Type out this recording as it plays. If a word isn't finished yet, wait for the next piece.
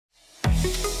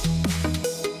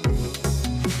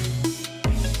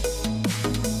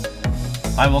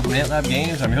Hi, welcome to AntLab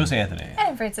Games. I'm your host, Anthony. And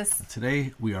I'm Francis.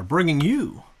 Today we are bringing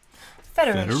you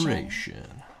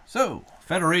Federation. So,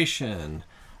 Federation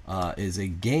is a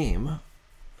game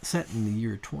set in the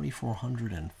year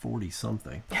 2440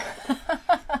 something.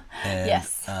 And,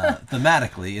 yes.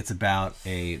 Thematically, it's about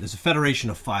there's a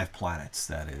federation of 5 planets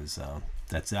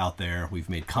that's out there. We've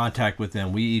made contact with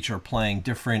them. We each are playing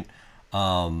different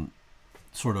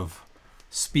sort of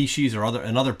species or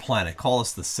another planet. Call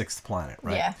us the 6th planet,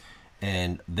 right? Yeah.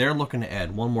 And they're looking to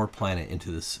add one more planet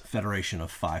into this federation of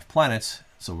 5 planets.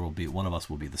 So one of us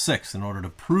will be the 6th. In order to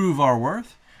prove our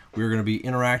worth, we're going to be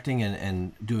interacting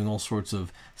and doing all sorts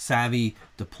of savvy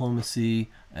diplomacy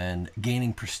and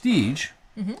gaining prestige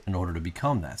in order to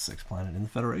become that 6th planet in the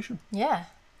federation. Yeah.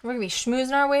 We're going to be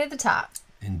schmoozing our way to the top.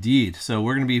 Indeed. So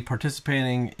we're going to be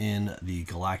participating in the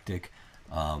Galactic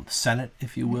Senate,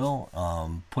 if you will,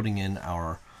 putting in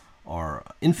our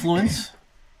influence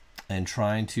and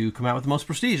trying to come out with the most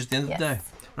prestige at the end of the day.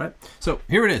 Right? So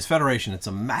here it is, Federation. It's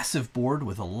a massive board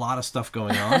with a lot of stuff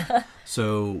going on.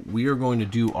 So we are going to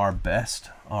do our best,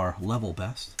 our level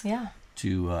best,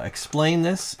 to explain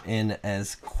this in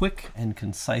as quick and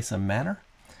concise a manner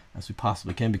as we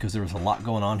possibly can, because there is a lot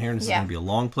going on here, and this is going to be a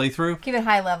long playthrough. Keep it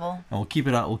high level. And we'll keep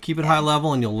it high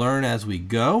level, and you'll learn as we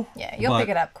go. Yeah, you'll pick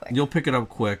it up quick. You'll pick it up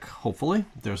quick, hopefully.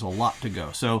 There's a lot to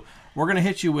go. So we're going to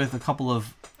hit you with a couple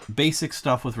of basic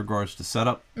stuff with regards to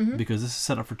setup, because this is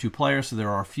set up for 2 players, so there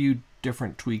are a few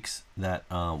different tweaks that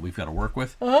we've got to work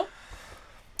with.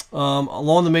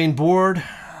 Along the main board,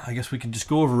 I guess we can just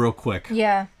go over real quick.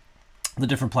 Yeah. The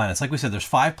different planets. Like we said, there's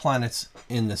 5 planets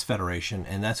in this federation,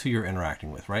 and that's who you're interacting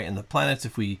with, right? And the planets,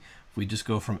 if we just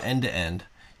go from end to end,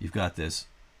 you've got this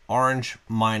orange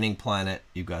mining planet,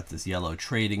 you've got this yellow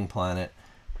trading planet,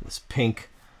 this pink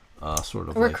sort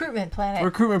of recruitment planet.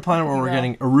 Recruitment planet where we're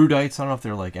getting erudites. I don't know if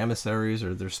they're like emissaries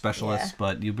or they're specialists,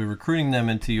 but you'll be recruiting them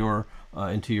into your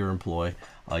employ.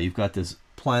 You've got this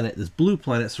planet, this blue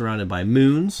planet surrounded by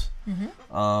moons,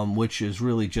 which is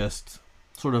really just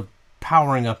sort of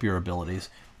powering up your abilities.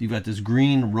 You've got this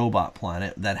green robot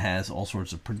planet that has all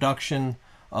sorts of production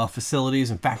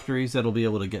facilities and factories that'll be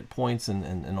able to get points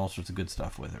and all sorts of good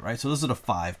stuff with it, right? So those are the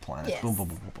 5 planets. Yes. Boom, boom,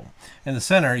 boom, boom, boom. In the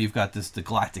center, you've got the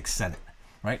Galactic Senate,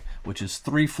 right? Which is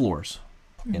 3 floors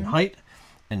in height,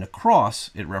 and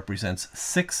across it represents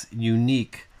 6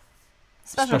 unique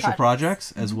special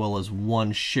projects as well as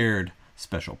 1 shared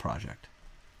special project.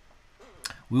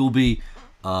 We will be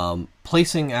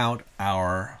placing out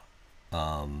our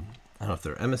I don't know if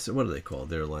they're emissaries. What are they called?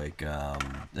 They're like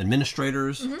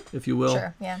administrators, if you will.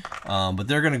 Sure, yeah. But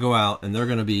they're going to go out and they're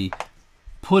going to be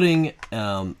putting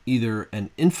either an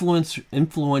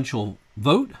influential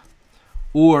vote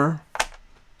or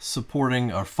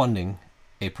supporting or funding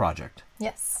a project.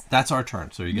 Yes. That's our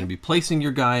turn. So you're going to be placing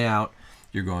your guy out.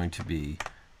 You're going to be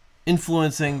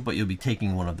influencing, but you'll be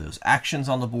taking one of those actions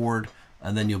on the board.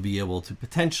 And then you'll be able to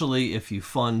potentially, if you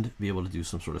fund, be able to do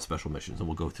some sort of special missions. And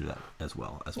we'll go through that as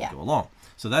well as we go along.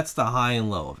 So that's the high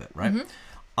and low of it, right?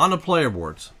 On the player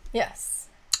boards,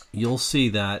 you'll see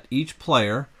that each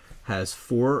player has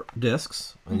 4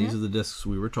 discs. And these are the discs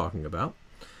we were talking about.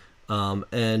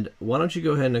 And why don't you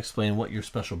go ahead and explain what your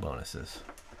special bonus is?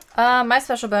 My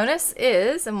special bonus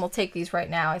is, and we'll take these right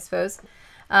now, I suppose,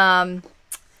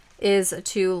 is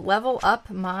to level up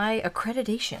my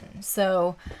accreditation.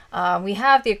 So we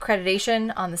have the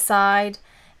accreditation on the side,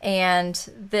 and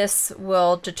this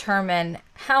will determine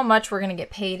how much we're going to get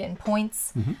paid in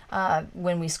points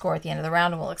when we score at the end of the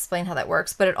round, and we'll explain how that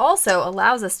works. But it also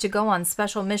allows us to go on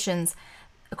special missions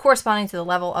corresponding to the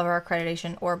level of our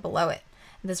accreditation or below it.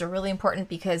 These are really important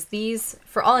because these,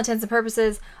 for all intents and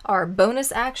purposes, are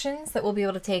bonus actions that we'll be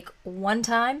able to take one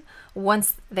time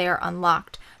once they are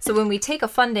unlocked. So when we take a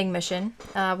funding mission,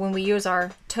 when we use our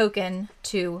token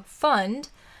to fund,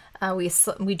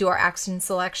 we do our action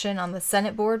selection on the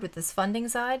Senate board with this funding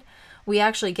side. We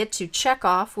actually get to check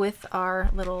off with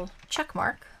our little check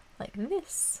mark like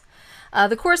this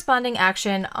the corresponding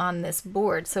action on this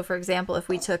board. So for example, if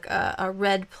we took a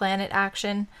red planet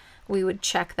action, we would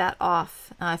check that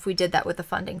off if we did that with the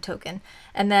funding token.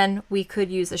 And then we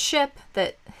could use a ship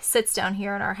that sits down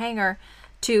here in our hangar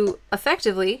to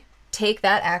effectively take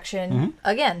that action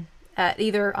again, at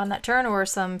either on that turn or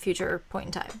some future point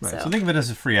in time. Right. So think of it as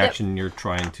a free action you're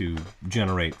trying to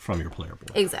generate from your player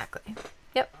board. Exactly.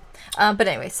 Yep. But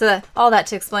anyway, so all that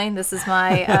to explain, this is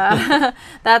my,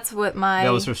 that's what my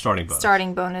That was her starting bonus.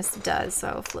 Starting bonus does. So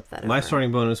I'll flip that My over.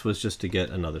 starting bonus was just to get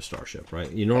another starship,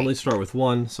 right? You normally start with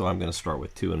 1, so I'm going to start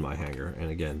with 2 in my hangar. And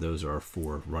again, those are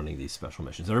for running these special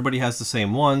missions. Everybody has the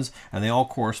same ones, and they all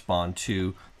correspond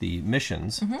to the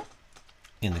missions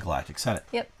in the Galactic Senate.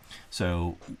 Yep.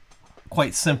 So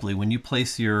quite simply, when you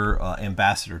place your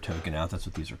ambassador token out, that's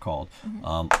what these are called,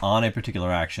 on a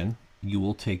particular action, you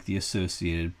will take the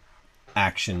associated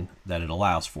action that it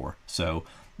allows for. So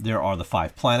there are the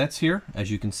 5 planets here, as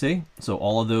you can see. So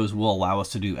all of those will allow us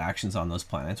to do actions on those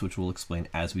planets, which we'll explain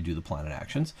as we do the planet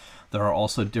actions. There are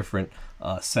also different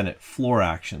Senate floor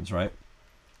actions, right?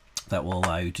 That will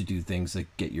allow you to do things like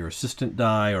get your assistant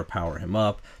die or power him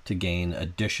up, to gain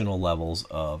additional levels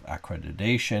of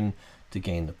accreditation, to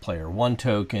gain the player 1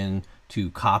 token,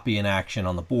 to copy an action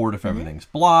on the board if everything's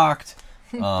blocked,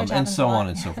 and so on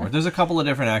and so forth. There's a couple of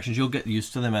different actions. You'll get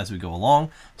used to them as we go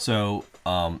along. So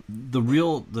the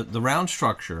round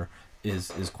structure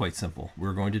is quite simple.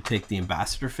 We're going to take the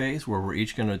ambassador phase, where we're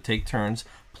each going to take turns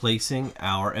placing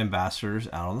our ambassadors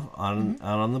out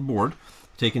on the board,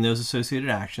 taking those associated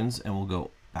actions, and we'll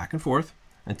go back and forth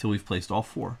until we've placed all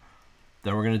 4.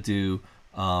 Then we're going to do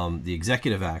the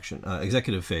executive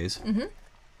phase,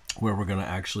 where we're going to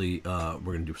actually we're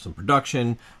going to do some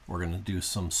production. We're going to do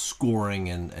some scoring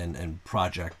and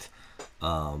project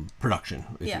production,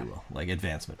 if you will, like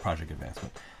project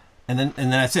advancement. And then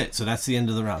that's it. So that's the end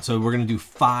of the round. So we're going to do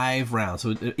 5 rounds.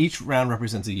 So each round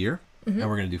represents a year, and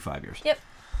we're going to do 5 years. Yep.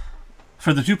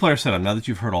 For the 2-player setup, now that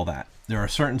you've heard all that, there are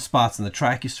certain spots in the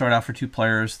track you start out for 2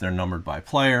 players. They're numbered by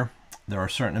player. There are a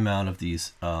certain amount of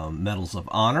these medals of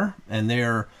honor, and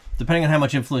they're, depending on how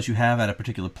much influence you have at a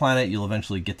particular planet, you'll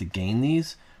eventually get to gain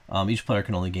these. Each player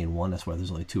can only gain 1. That's why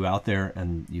there's only 2 out there,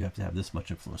 and you have to have this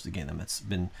much influence to gain them. It's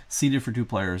been seeded for 2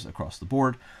 players across the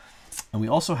board. And we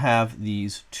also have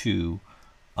these 2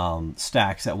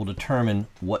 stacks that will determine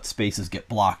what spaces get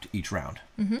blocked each round.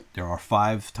 There are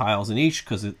 5 tiles in each,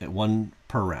 because 1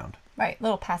 per round. Right,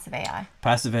 little passive AI.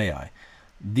 Passive AI.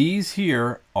 These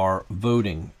here are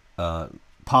voting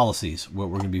policies, what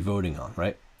we're going to be voting on,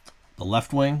 right? The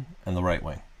left wing and the right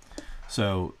wing.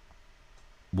 So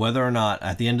whether or not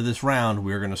at the end of this round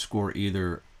we're going to score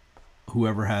either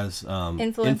whoever has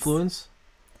influence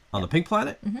on the pink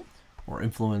planet or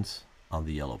influence on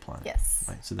the yellow planet. Yes.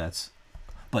 Right. So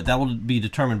but that will be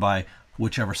determined by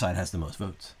whichever side has the most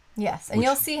votes. Yes, and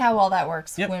you'll see how well that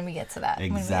works when we get to that. Exactly.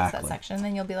 When we get to that section, and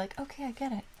then you'll be like, okay, I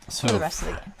get it. So for the rest of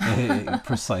the game.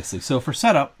 Precisely. So for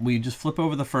setup, we just flip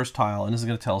over the first tile, and this is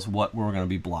going to tell us what we're going to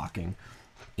be blocking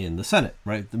in the Senate,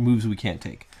 right? The moves we can't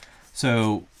take.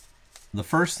 So the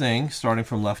first thing, starting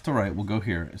from left to right, we'll go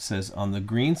here. It says on the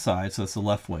green side, so that's the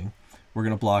left wing, we're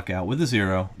going to block out with a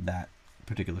 0 that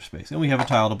particular space. And we have a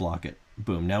tile to block it.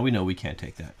 Boom. Now we know we can't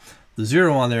take that. The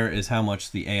 0 on there is how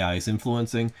much the AI is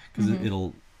influencing, because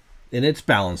and it's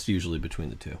balanced usually between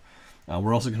the 2.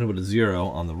 We're also going to put a 0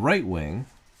 on the right wing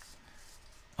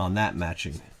on that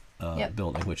matching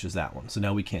building, which is that one. So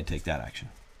now we can't take that action.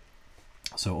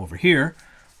 So over here,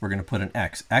 we're going to put an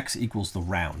X. X equals the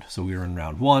round. So we are in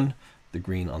round 1. The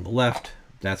green on the left,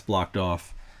 that's blocked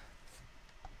off.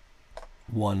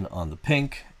 1 on the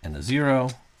pink, and a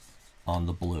 0 on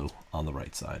the blue on the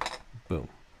right side. Boom.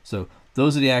 So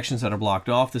those are the actions that are blocked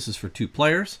off. This is for 2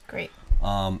 players. Great.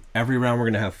 Every round we're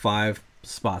going to have 5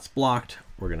 spots blocked.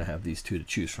 We're going to have these 2 to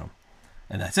choose from.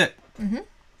 And that's it.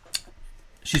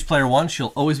 She's player 1.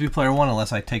 She'll always be player 1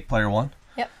 unless I take player 1.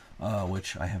 Yep.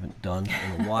 Which I haven't done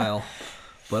in a while.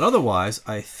 But otherwise,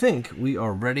 I think we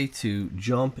are ready to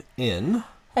jump in.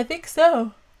 I think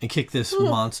so. And kick this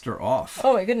monster off.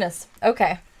 Oh my goodness.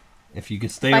 Okay. If you can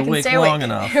stay awake long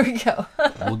enough, here we go.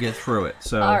 we'll get through it.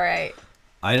 So, all right.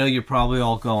 I know you're probably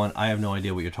all going, I have no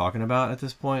idea what you're talking about at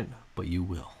this point, but you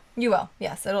will. You will.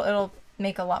 Yes, it'll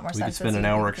make a lot more sense. We could spend an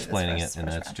hour explaining it, and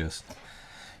that's just,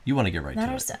 you want to get right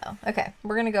to it. So. Okay,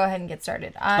 we're going to go ahead and get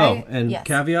started.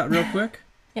 Caveat real quick.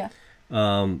 Yeah.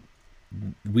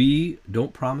 We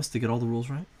don't promise to get all the rules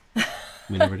right.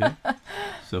 We never do.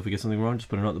 So if we get something wrong, just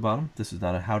put a note at the bottom. This is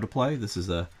not a how to play. This is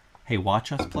a hey,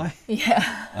 watch us play.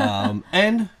 Yeah.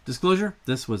 And disclosure,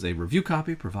 this was a review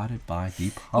copy provided by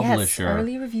the publisher. Yes,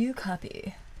 early review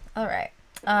copy. All right.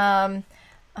 I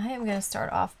am going to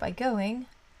start off by going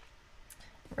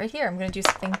right here. I'm going to do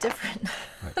something different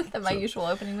than my usual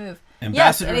opening move.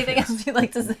 Ambassador anything phase. else you'd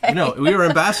like to say? No, we were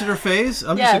ambassador phase.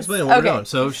 I'm just explaining what we're doing.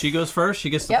 So she goes first. She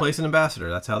gets to place an ambassador.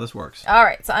 That's how this works. All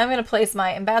right. So I'm going to place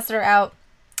my ambassador out.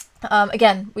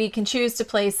 Again, we can choose to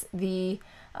place the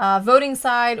voting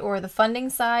side or the funding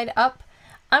side up.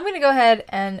 I'm going to go ahead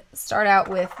and start out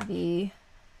with the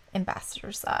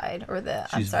ambassador side, or the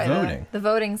She's voting. the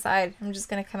voting side. I'm just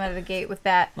going to come out of the gate with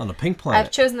that. On the pink planet.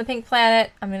 I've chosen the pink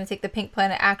planet. I'm going to take the pink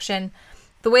planet action.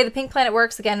 The way the pink planet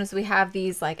works, again, is we have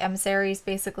these like emissaries,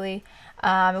 basically.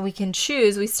 And we can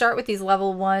choose. We start with these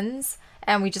level 1s,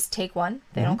 and we just take one.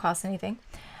 They don't cost anything.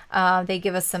 They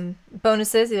give us some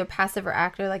bonuses, either passive or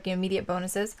active, like immediate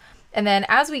bonuses. And then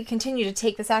as we continue to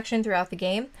take this action throughout the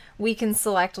game, we can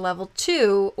select level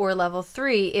 2 or level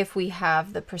 3 if we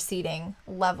have the preceding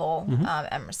level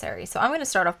emissary. So I'm going to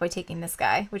start off by taking this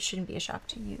guy, which shouldn't be a shock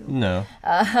to you. No.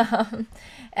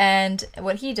 And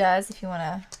what he does, if you want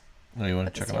to... Oh, you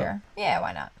want to check him out? Yeah,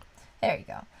 why not? There you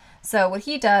go. So what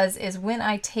he does is when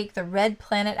I take the red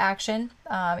planet action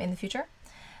in the future,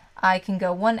 I can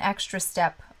go one extra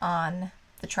step on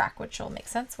the track, which will make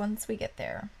sense once we get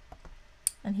there.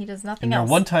 And he does nothing else. And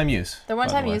they're one-time use. They're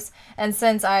one-time use. And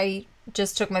since I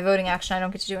just took my voting action, I don't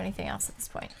get to do anything else at this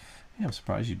point. Yeah, I'm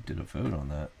surprised you did a vote on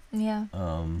that. Yeah.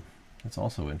 That's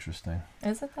also interesting.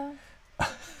 Is it though?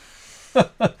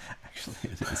 Actually,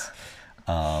 it is.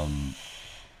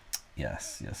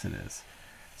 Yes, it is.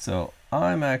 So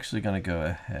I'm actually going to go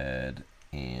ahead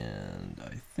and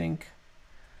I think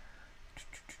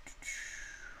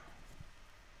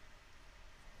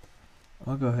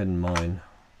I'll go ahead and mine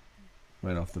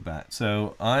right off the bat.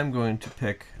 So I'm going to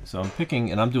pick. So I'm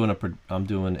picking, and I'm doing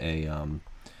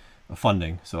a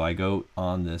funding. So I go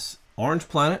on this orange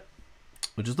planet,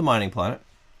 which is the mining planet,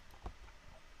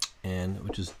 and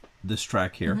which is this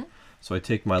track here. So I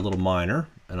take my little miner,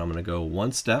 and I'm going to go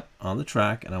one step on the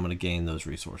track, and I'm going to gain those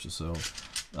resources. So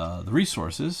the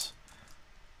resources,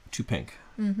 2 pink.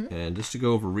 And just to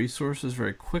go over resources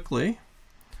very quickly,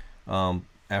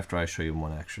 after I show you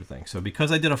one extra thing. So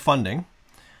because I did a funding,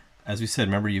 as we said,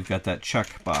 remember you've got that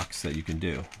check box that you can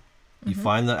do. You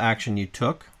find the action you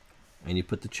took, and you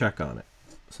put the check on it.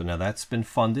 So now that's been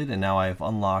funded, and now I've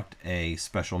unlocked a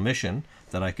special mission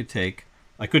that I could take.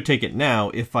 I could take it now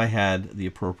if I had the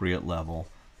appropriate level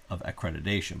of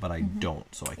accreditation, but I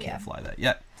don't, so I can't fly that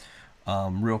yet.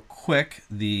 Real quick,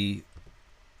 the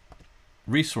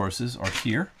resources are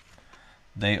here.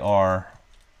 They are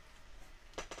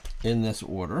in this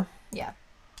order. Yeah.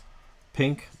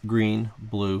 Pink, green,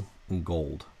 blue, and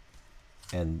gold.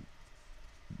 And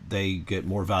they get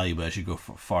more valuable as you go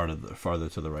farther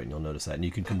to the right, and you'll notice that. And you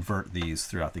can convert these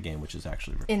throughout the game, which is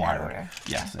actually required. In that order.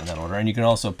 Yes, in that order. And you can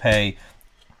also pay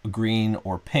green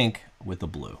or pink with a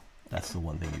blue. That's the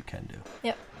one thing you can do.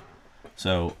 Yep.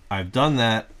 So I've done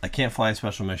that. I can't fly a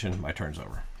special mission. My turn's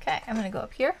over. Okay, I'm going to go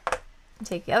up here and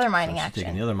take the other mining action.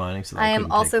 Taking the other mining. So I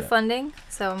am also funding,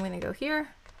 so I'm going to go here,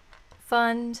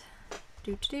 fund,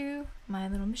 my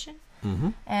little mission.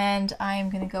 And I'm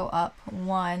going to go up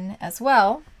 1 as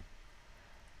well.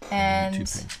 And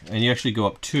you actually go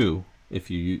up 2 if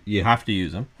you have to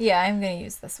use them. Yeah, I'm going to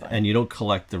use this one. And you don't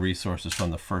collect the resources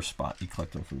from the first spot. You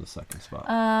collect them from the second spot.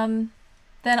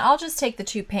 Then I'll just take the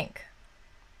 2 pink.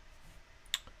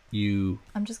 I'm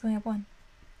just going up 1.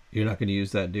 You're not going to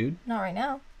use that dude? Not right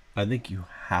now. I think you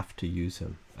have to use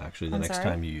him. Actually, the next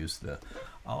time you use the...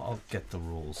 I'll get the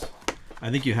rules. I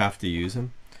think you have to use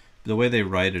him. The way they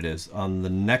write it is, on the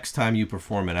next time you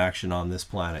perform an action on this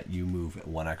planet, you move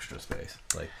 1 extra space.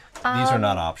 Like, these are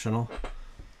not optional.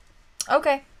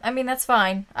 Okay. I mean, that's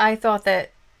fine. I thought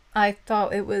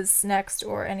it was next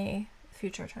or any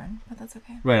future turn, but that's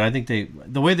okay. Right. I think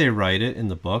the way they write it in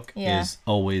the book is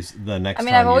always the next time.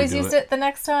 I mean, I've always used it the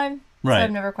next time. Right. So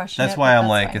I've never questioned it. That's why I'm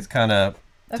like, fine. it's kind of,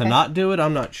 to not do it,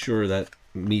 I'm not sure that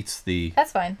meets the...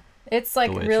 That's fine. It's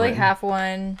like really half of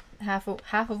one,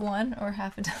 or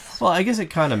half a dozen. Well, I guess it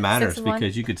kind of matters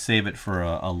because you could save it for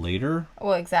a later.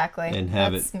 Well, exactly. And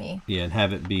have and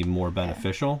have it be more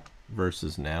beneficial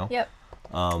versus now. Yep.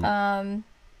 Also.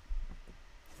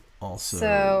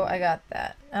 So I got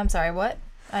that. I'm sorry. What?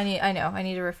 I know. I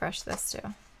need to refresh this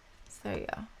too. So there you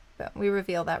go. But we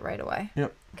reveal that right away.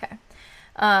 Yep. Okay.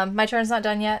 My turn's not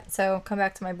done yet, so come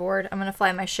back to my board. I'm gonna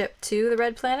fly my ship to the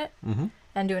red planet.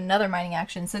 And do another mining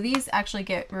action. So these actually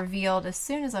get revealed as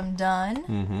soon as I'm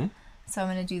done. So I'm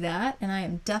going to do that. And I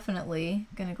am definitely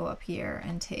going to go up here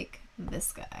and take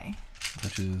this guy.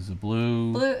 Which is a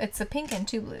blue? Blue. It's a pink and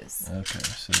 2 blues. Okay,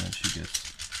 so then she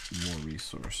gets more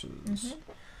resources.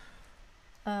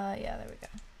 Yeah, there we go.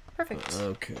 Perfect.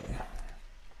 Okay.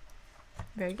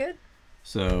 Very good.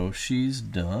 So she's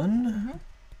done.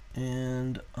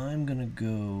 And I'm going to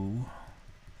go...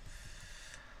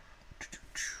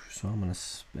 So I'm going to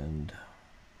spend...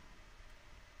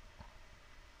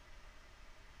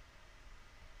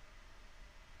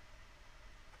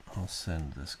 I'll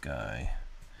send this guy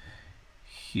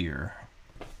here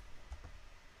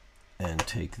and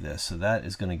take this. So that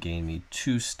is going to gain me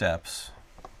 2 steps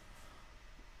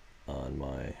on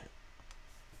my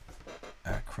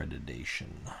accreditation.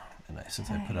 And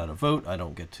since I put out a vote, I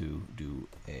don't get to do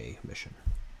a mission.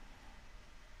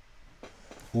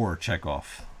 Or check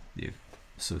off the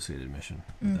associated mission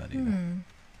with that either.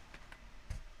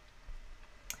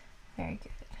 Very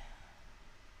good.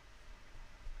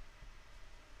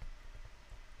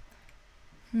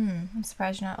 I'm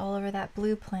surprised you're not all over that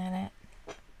blue planet.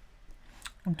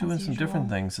 I'm doing some different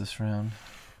things this round.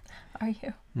 Are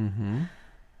you? Mm-hmm.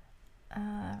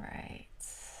 All right.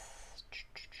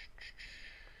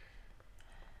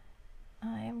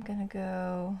 I am gonna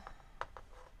go.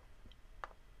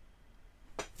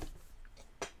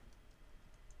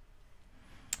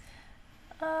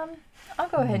 I'll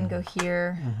go ahead and go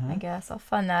here. I guess I'll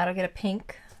fund that. I'll get a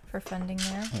pink for funding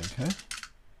there. Okay.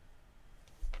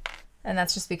 And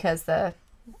that's just because you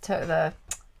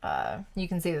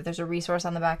can see that there's a resource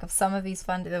on the back of some of these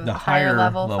the higher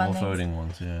level voting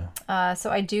ones, yeah.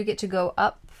 So I do get to go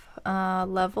up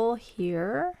level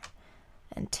here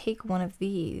and take one of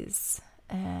these,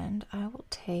 and I'll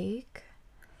take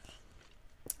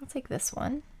this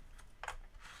one.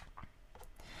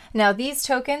 Now these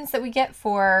tokens that we get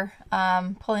for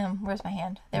pulling them, where's my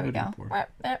hand? There we go.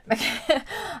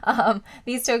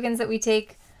 These tokens that we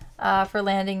take for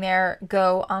landing there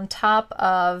go on top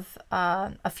of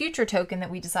a future token that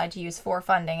we decide to use for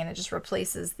funding, and it just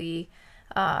replaces the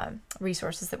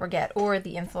resources that we get or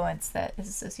the influence that is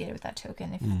associated with that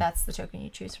token, if that's the token you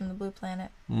choose from the blue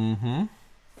planet.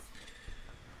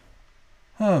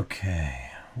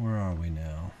 Okay, where are we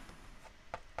now?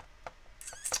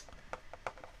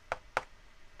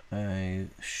 I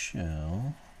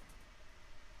shall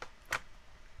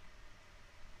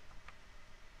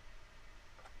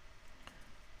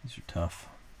these are tough.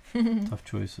 Tough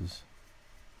choices.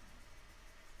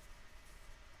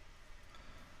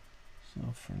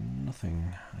 So for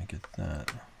nothing, I get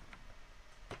that.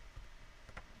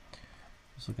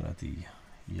 Just looking at the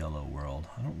yellow world.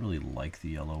 I don't really like the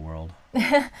yellow world.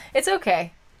 It's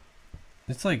okay.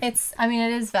 It's like I mean,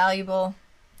 it is valuable.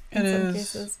 It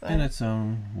is in its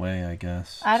own way, I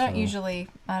guess. I don't usually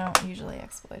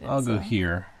exploit it. I'll go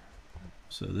here.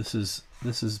 So this is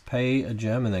pay a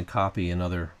gem and then copy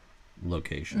another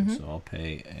location. So I'll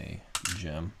pay a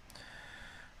gem,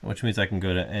 which means I can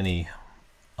go to any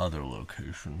other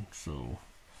location. So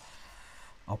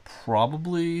I'll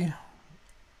probably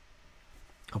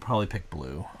pick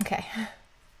blue. Okay.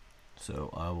 So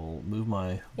I will move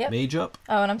my mage up.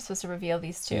 Oh, and I'm supposed to reveal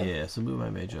these two. Yeah, so move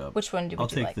my mage up. Which one would you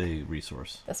like? I'll take the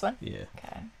resource. This one? Yeah.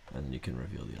 Okay. And then you can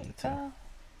reveal the other two.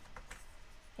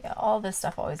 Yeah, all this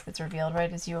stuff always gets revealed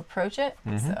right as you approach it.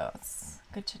 So it's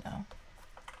good to know.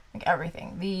 Like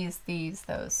everything. These,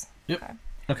 those. Yep.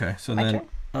 Okay, so my then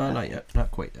not yet.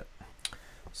 Not quite yet.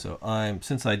 So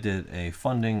since I did a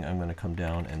funding, I'm going to come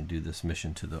down and do this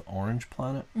mission to the orange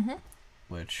planet.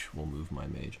 Which will move my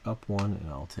mage up one,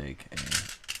 and I'll take a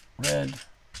red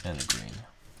and a green.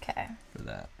 Okay. For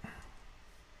that.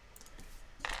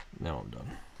 Now I'm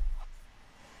done.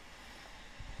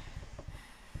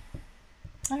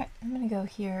 All right, I'm gonna go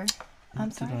here.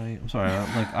 I'm sorry.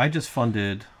 I just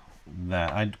funded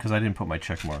that because I didn't put my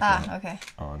check mark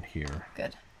on here.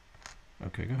 Good.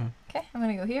 Okay, go ahead. Okay, I'm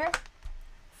gonna go here,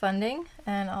 funding,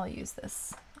 and I'll use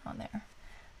this on there.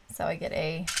 So I get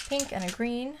a pink and a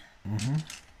green.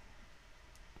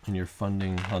 And you're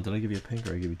funding. Oh, did I give you a pink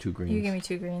or I give you two greens? You give me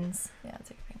two greens. Yeah, I'll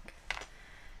take a pink.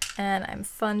 And I'm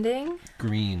funding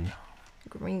green.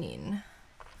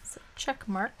 So check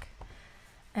mark.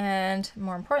 And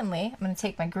more importantly, I'm going to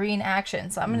take my green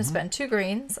action. So I'm going to spend two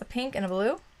greens, a pink and a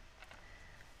blue,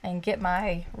 and get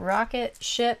my rocket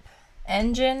ship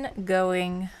engine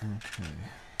going. Okay.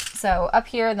 So up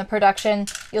here in the production,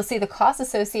 you'll see the cost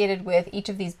associated with each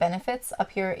of these benefits up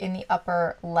here in the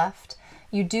upper left.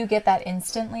 You do get that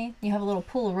instantly. You have a little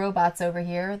pool of robots over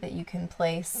here that you can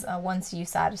place once you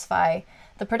satisfy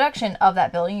the production of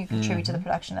that building. You contribute to the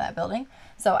production of that building.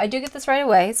 So I do get this right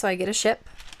away. So I get a ship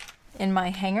in my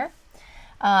hangar.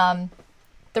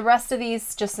 The rest of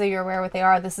these, just so you're aware what they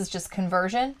are, this is just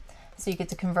conversion. So you get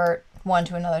to convert one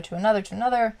to another, to another, to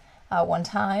another one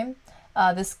time.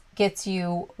 This gets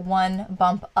you one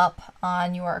bump up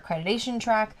on your accreditation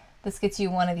track. This gets you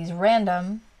one of these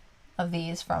random of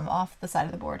these from off the side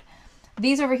of the board.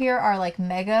 These over here are like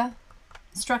mega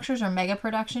structures or mega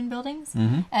production buildings.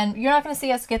 And you're not going to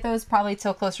see us get those probably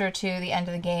till closer to the end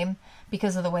of the game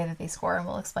because of the way that they score, and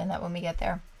we'll explain that when we get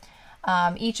there.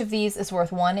 Each of these is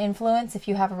worth 1 influence if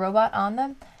you have a robot on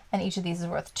them, and each of these is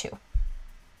worth 2. So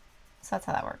that's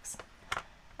how that works.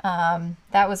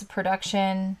 That was a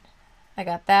production. I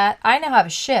got that. I now have a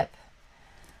ship.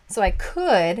 So I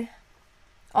could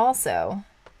also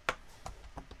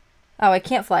Oh, I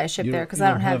can't fly a ship there because I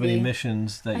don't have any the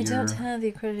missions that I don't have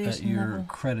the accreditation that you're level.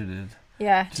 credited.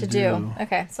 Yeah, to do.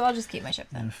 Okay, so I'll just keep my ship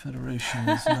then. The Federation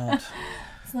is not.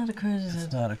 It's not accredited.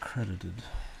 It's not accredited.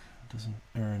 It doesn't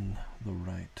earn the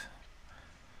right.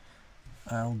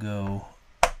 I'll go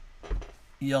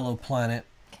yellow planet.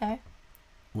 Okay.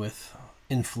 With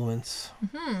influence,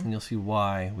 and you'll see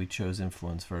why we chose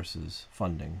influence versus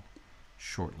funding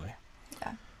shortly.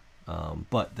 Yeah.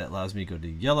 But that allows me to go to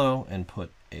yellow and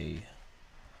put a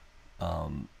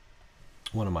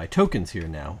one of my tokens here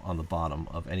now on the bottom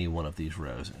of any one of these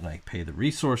rows, and I pay the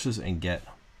resources and get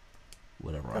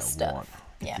whatever I want.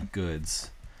 Get the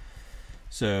goods.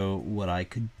 So what I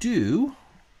could do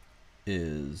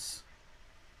is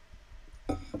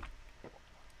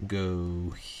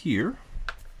go here.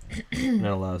 And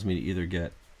that allows me to either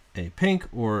get a pink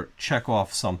or check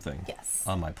off something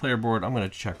on my player board. I'm going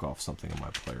to check off something on my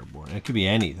player board. And it could be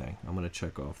anything. I'm going to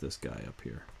check off this guy up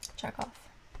here. Check off.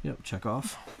 Yep, check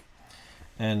off.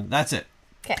 And that's it.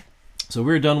 Okay. So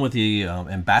we're done with the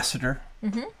ambassador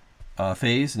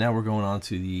phase. Now we're going on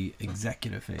to the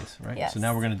executive phase, right? Yes. So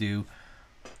now we're going to do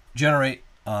generate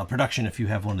production if you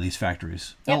have one of these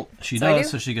factories. Yep. Oh, she does,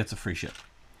 so she gets a free ship.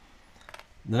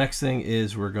 The next thing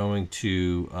is we're going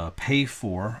to pay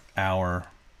for our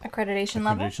accreditation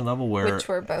level, where which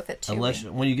we're both at 2.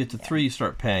 When you get to 3, you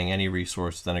start paying any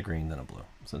resource, then a green, then a blue.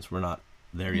 Since we're not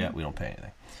there yet, we don't pay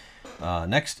anything.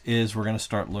 Next is we're going to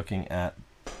start looking at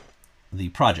the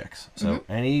projects. So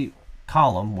any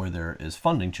column where there is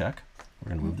funding check, we're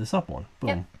going to move this up one. Boom.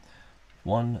 Yep.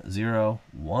 1, 0,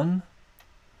 1,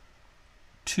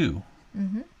 2,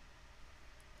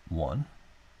 1,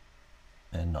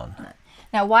 and none.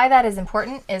 Now, why that is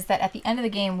important is that at the end of the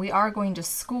game, we are going to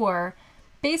score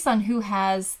based on who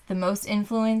has the most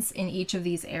influence in each of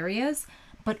these areas,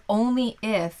 but only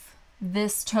if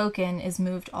this token is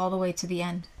moved all the way to the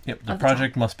end. Yep, the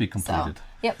project must be completed.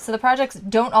 So the projects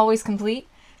don't always complete,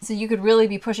 so you could really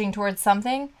be pushing towards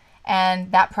something,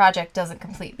 and that project doesn't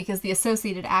complete, because the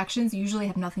associated actions usually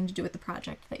have nothing to do with the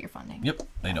project that you're funding. Yep,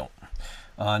 they don't.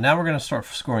 Now we're going to start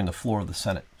scoring the floor of the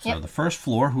Senate. So the first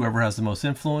floor, whoever has the most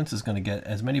influence is going to get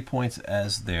as many points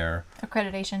as their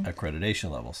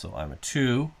accreditation level. So I'm a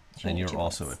 2, and you're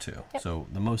also a 2. Yep. So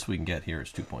the most we can get here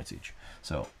is 2 points each.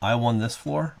 So I won this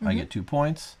floor. I get 2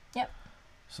 points. Yep.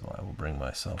 So I will bring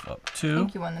myself up 2. I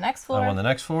think you won the next floor. I won the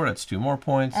next floor. That's 2 more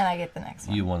points. And I get the next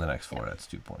one. You won the next floor. That's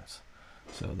 2 points.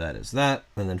 So that is that.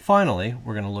 And then finally,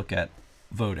 we're going to look at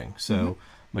voting. So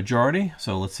majority.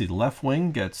 So let's see. The left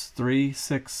wing gets 3,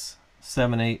 6,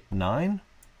 7, 8, 9.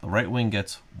 The right wing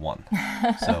gets 1.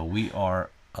 So we are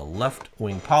a left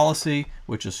wing policy,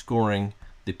 which is scoring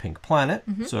the pink planet.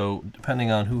 So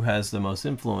depending on who has the most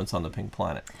influence on the pink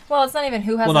planet. Well, it's not even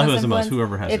who has the most influence. Well, not who has the most,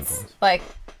 whoever has influence. It's like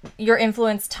your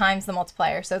influence times the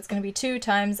multiplier. So it's going to be 2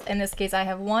 times, in this case, I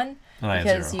have 1,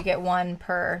 because you get 1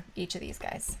 per each of these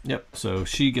guys. Yep. So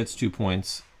she gets 2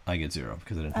 points. I get 0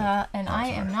 because I didn't have and I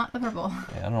am not the purple.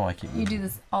 Yeah, I don't know why I keep You do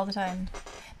this all the time.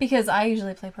 Because I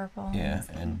usually play purple. Yeah,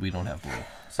 and we don't have blue.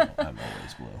 So I'm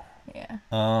always blue.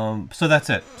 Yeah. So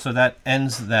that's it. So that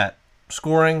ends that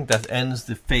scoring. That ends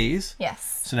the phase.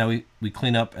 Yes. So now we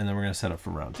clean up, and then we're going to set up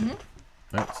for round 2. All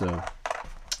right, so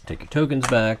take your tokens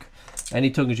back.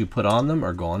 Any tokens you put on them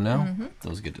are gone now.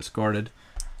 Those get discarded.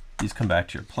 These come back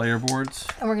to your player boards.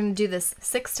 And we're going to do this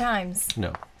 6 times.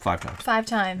 No, 5 times. 5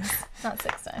 times, not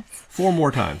 6 times. 4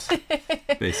 more times,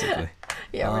 basically.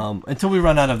 Yeah. Until we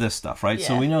run out of this stuff, right? Yeah.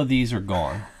 So we know these are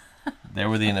gone. They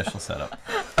were the initial setup.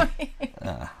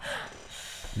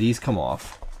 These come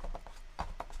off.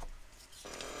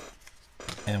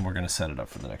 And we're going to set it up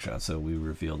for the next round. So we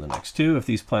reveal the next 2. If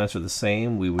these planets are the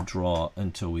same, we would draw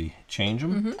until we change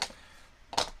them.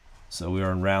 So we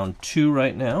are in round 2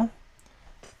 right now.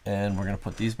 And we're going to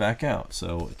put these back out.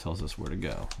 So it tells us where to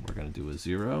go. We're going to do a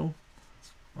 0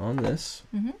 on this.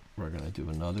 We're going to do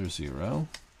another 0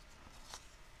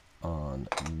 on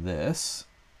this.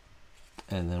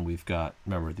 And then we've got,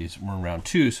 remember, we're in round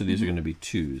 2, so these are going to be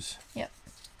 2s. Yep.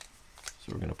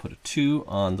 So we're going to put a 2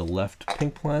 on the left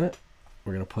pink planet.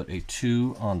 We're going to put a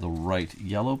 2 on the right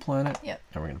yellow planet. Yep.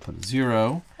 And we're going to put a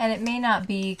 0. And it may not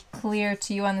be clear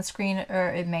to you on the screen, or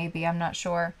it may be, I'm not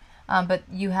sure. But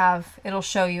it'll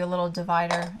show you a little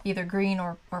divider, either green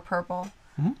or purple,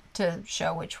 to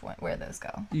show where those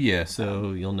go. Yeah,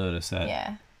 so you'll notice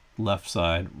that left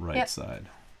side, right side,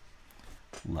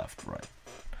 left, right.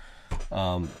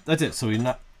 That's it. So we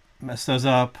not mess those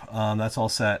up. That's all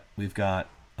set. We've got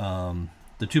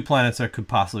the 2 planets that could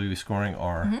possibly be scoring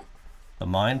are the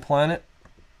mine planet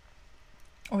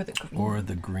or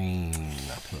the green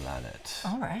planet.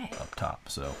 All right. Up top.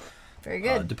 So Very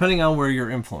good. Depending on where your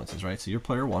influence is, right? So you're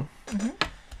player 1.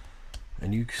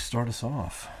 And you start us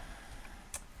off.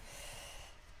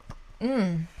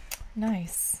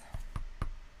 Nice.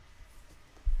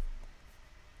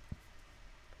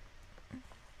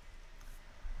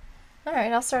 All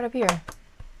right, I'll start up here.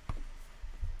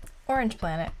 Orange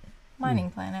planet,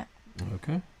 mining planet.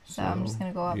 Okay. So I'm just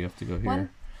gonna go up. You have to go here. One.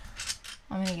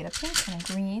 I'm gonna get a pink and a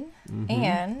green,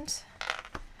 and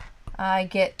I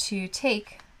get to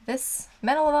take this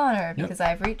Medal of Honor because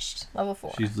I've reached level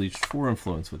 4. She's reached 4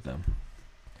 influence with them.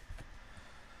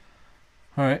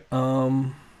 All right.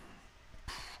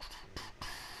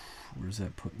 Where does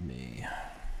that put me?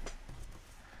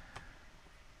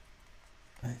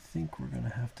 I think we're gonna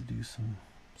have to do some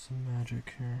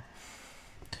magic here.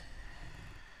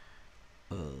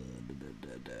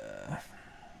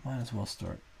 Might as well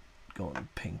start going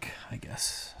pink, I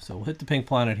guess. So we'll hit the pink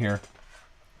planet here.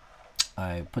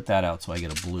 I put that out so I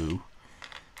get a blue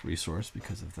resource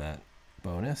because of that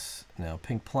bonus. Now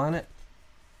pink planet,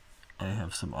 I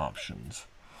have some options.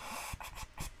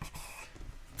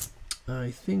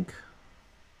 I think,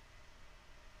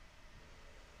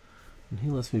 and he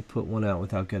lets me put one out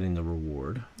without getting the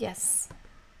reward. Yes.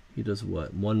 He does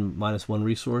what? -1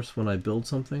 resource when I build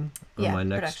something on my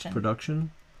next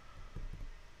production.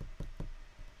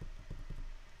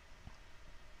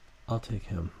 I'll take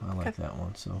him. I like that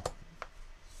one. So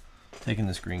taking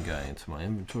this green guy into my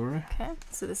inventory. Okay.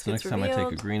 So this so gets next revealed. time I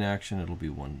take a green action, it'll be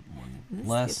one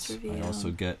less. I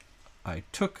also get. I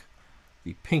took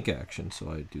the pink action,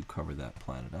 so I do cover that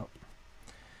planet up.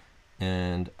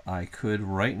 And I could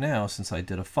right now, since I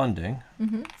did a funding,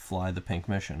 fly the pink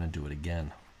mission and do it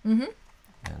again. And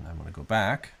I'm going to go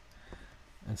back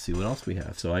and see what else we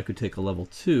have. So I could take a level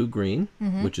 2 green,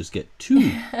 which is get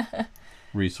 2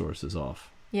 resources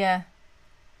off. Yeah.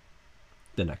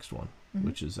 The next one,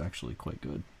 which is actually quite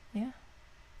good. Yeah.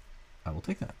 I will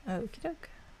take that. Okie doke.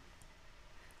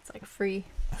 It's like a free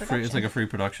production. It's like a free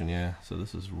production, yeah. So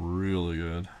this is really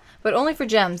good. But only for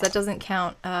gems. That doesn't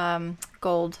count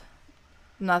gold.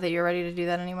 Not that you're ready to do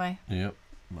that anyway. Yep.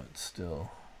 But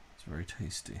still, it's very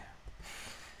tasty.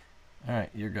 All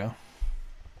right, your go.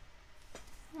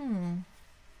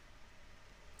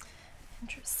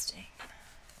 Interesting.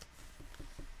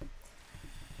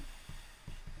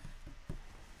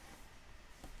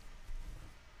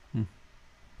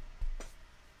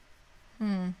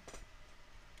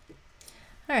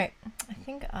 All right, I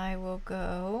think I will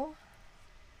go.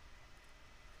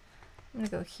 I'm gonna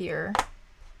go here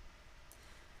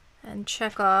and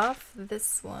check off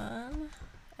this one,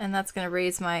 and that's gonna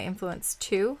raise my influence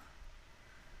 2.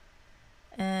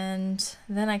 And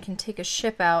then I can take a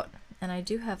ship out, and I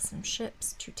do have some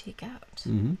ships to take out.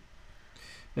 And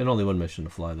only 1 mission to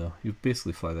fly, though. You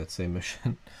basically fly that same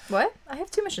mission. What? I have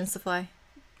 2 missions to fly.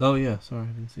 Oh yeah, sorry, I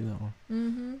didn't see that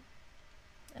one.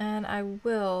 And I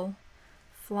will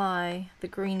fly the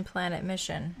green planet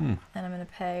mission, and I'm going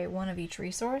to pay 1 of each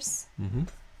resource.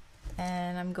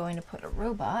 And I'm going to put a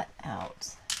robot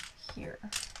out here,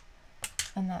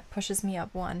 and that pushes me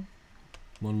up 1.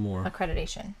 1 more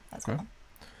accreditation as well.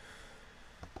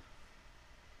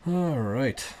 All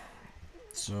right,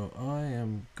 so I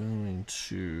am going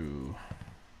to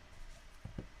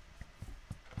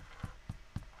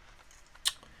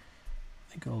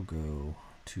I think I'll go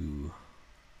to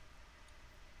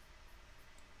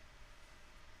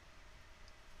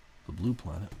the blue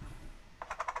planet.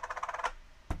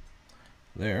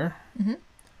 There.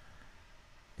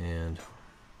 And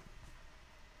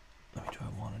do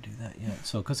I want to do that yet?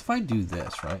 So, because if I do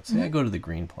this, right? Say I go to the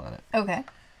green planet. Okay.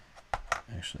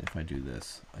 Actually, if I do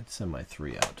this, I'd send my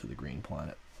 3 out to the green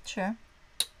planet. Sure.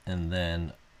 And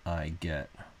then I get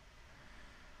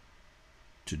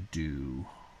to do...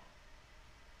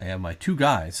 I have my 2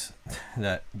 guys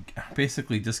that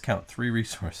basically discount 3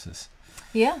 resources.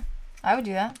 Yeah, I would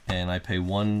do that. And I pay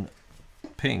 1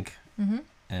 pink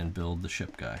and build the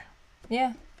ship guy.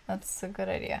 Yeah, that's a good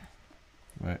idea.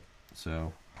 Right,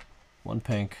 so 1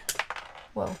 pink.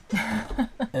 Whoa.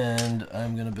 And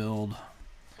I'm going to build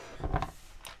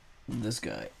this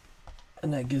guy.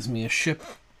 And that gives me a ship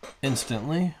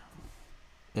instantly.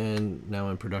 And now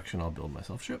in production, I'll build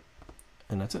myself a ship.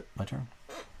 And that's it, my turn.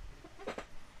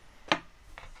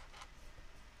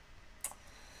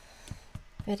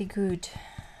 Very good.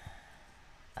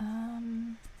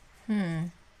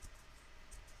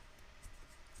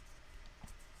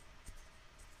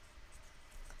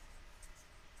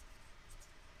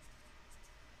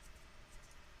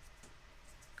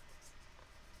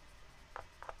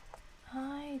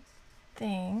 I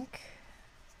think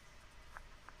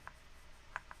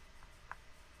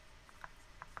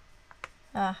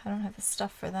I don't have the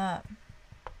stuff for that.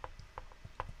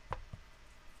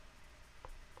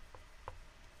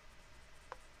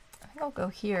 I think I'll go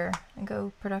here and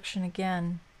go production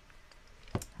again,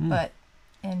 but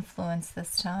influence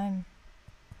this time.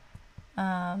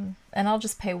 And I'll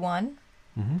just pay 1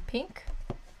 pink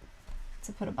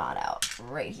to put a bot out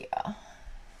right here.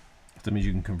 That means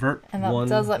you can convert and that one.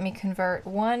 does let me convert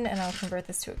 1, and I'll convert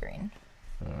this to a green.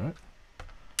 All right.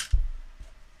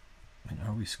 And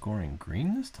are we scoring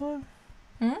green this time?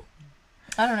 I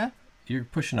don't know. You're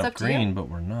pushing up green, but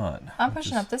we're not. I'm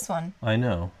pushing up this one. I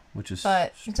know, which is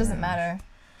But strange. it doesn't matter.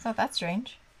 It's not that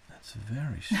strange. That's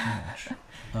very strange.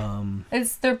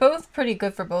 They're both pretty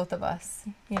good for both of us,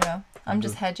 you know. I'm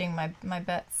just hedging my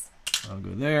bets. I'll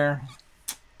go there,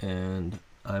 and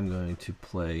I'm going to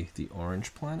play the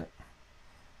orange planet.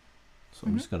 So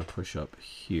I'm just going to push up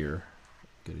here,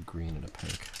 get a green and a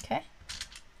pink. Okay.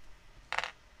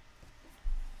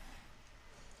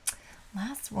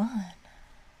 Last one.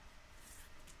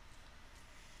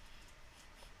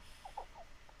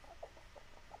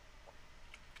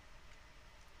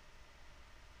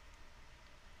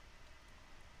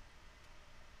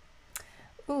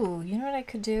 Ooh, you know what I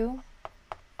could do?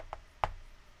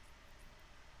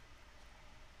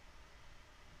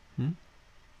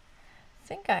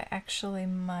 I think I actually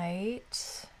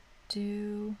might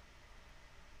do...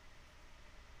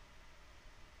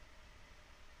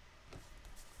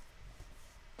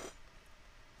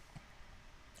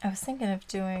 I was thinking of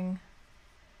doing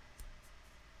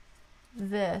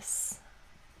this.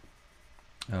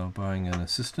 Oh, buying an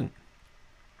assistant?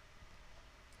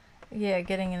 Yeah,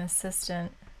 getting an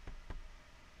assistant.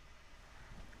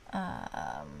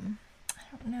 I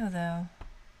don't know though.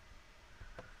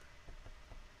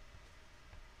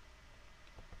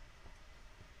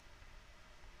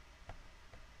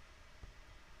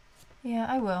 Yeah,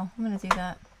 I will. I'm gonna do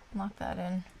that. Lock that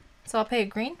in. So I'll pay a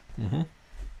green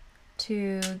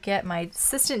to get my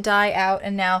assistant die out,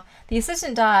 and now the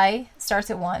assistant die starts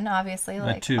at 1, obviously.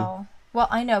 At 2. Well,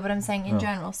 I know, but I'm saying in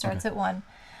general starts at 1.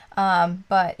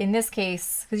 But in this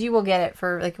case, because you will get it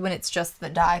for like when it's just the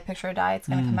die, picture a die, it's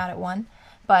going to come out at 1.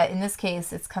 But in this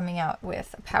case, it's coming out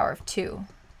with a power of 2.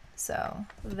 So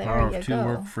there Power you of 2 go.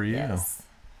 work for you. Yes.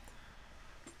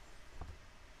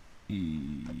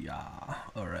 Yeah.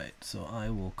 All right. So I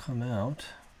will come out,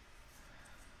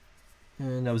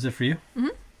 and that was it for you.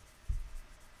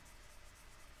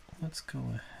 Let's go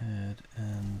ahead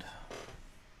and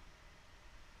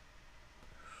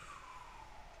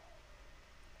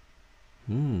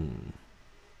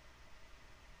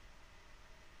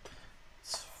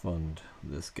let's fund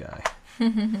this guy.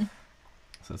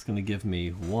 So it's going to give me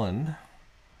 1,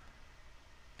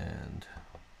 and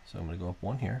so I'm going to go up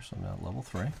 1 here. So I'm now at level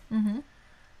 3. And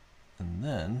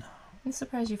then I'm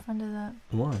surprised you funded that.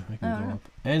 why? I can go up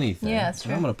anything. Yeah, that's and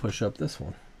true. I'm going to push up this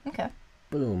one. Okay.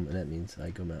 Boom, and that means I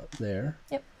go out there.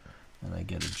 Yep. And I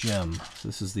get a gem. So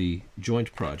this is the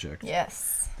joint project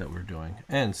Yes. that we're doing.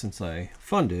 And since I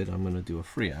funded, I'm going to do a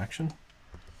free action.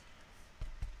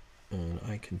 And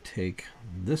I can take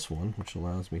this one, which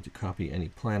allows me to copy any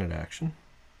planet action.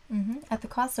 At the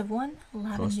cost of 1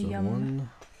 Cost of lavender. 1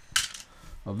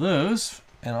 of those.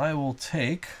 And I will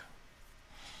take...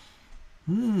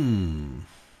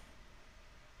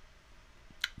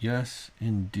 Yes,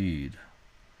 indeed.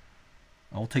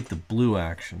 I'll take the blue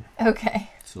action. Okay.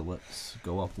 So let's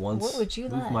go up once. What would you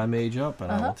move like? my mage up, and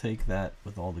I will take that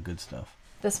with all the good stuff.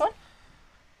 This one?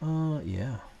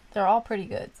 Yeah. They're all pretty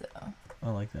good, so I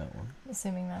like that one.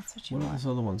 assuming that's what you What do want. those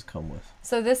other ones come with?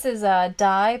 So this is a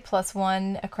die plus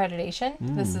 1 accreditation.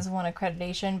 This Mm. is 1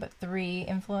 accreditation, but 3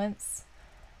 influence.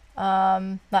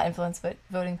 Not influence, but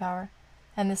voting power.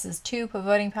 And this is 2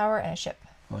 voting power and a ship.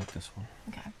 I like this one.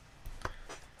 Okay.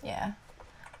 Yeah.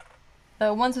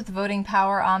 The ones with the voting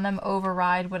power on them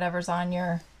override whatever's on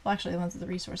your... Well, actually, the ones with the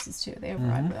resources, too. They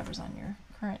override whatever's on your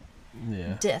current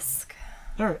Yeah. disc.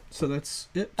 All right, so that's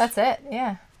it. That's it,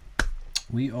 yeah.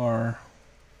 We are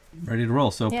ready to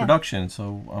roll. So Yeah. production.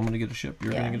 So I'm going to get a ship.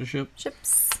 You're Yeah. going to get a ship.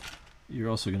 Ships. You're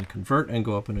also going to convert and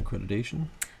go up in accreditation.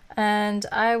 And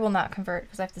I will not convert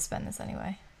because I have to spend this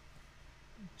anyway.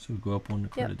 So go up 1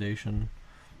 accreditation.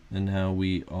 And now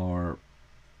we are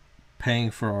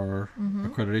paying for our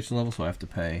accreditation level, so I have to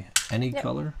pay any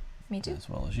color. Me too. As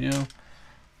well as you.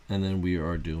 And then we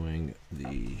are doing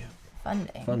the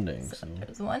funding. So So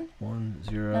there's 1. 1,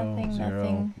 0, Nothing, 0,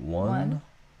 nothing, 1,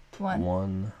 1.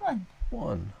 1, 1.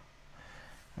 1.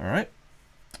 All right.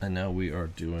 And now we are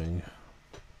doing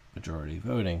majority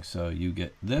voting. So you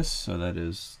get this, so that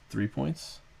is 3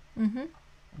 points.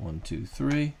 1, 2,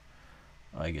 3.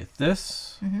 I get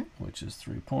this, which is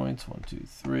 3 points. 1, 2,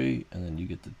 3, and then you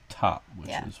get the top, which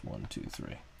is 1, 2,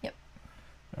 3. Yep.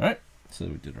 All right. So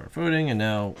we did our voting, and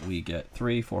now we get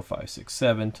 3, 4, 5, 6,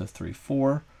 7 to 3,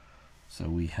 4. So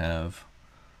we have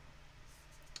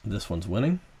this one's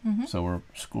winning. So we're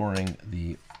scoring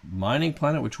the mining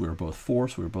planet, which we were both 4,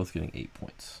 so we were both getting 8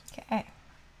 points. Okay.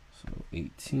 So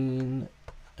 18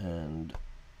 and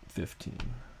 15,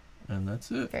 and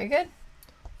that's it. Very good.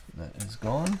 That is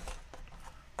gone.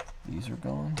 These are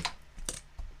gone.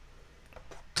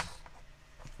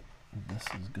 This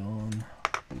is gone.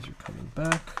 These are coming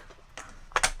back.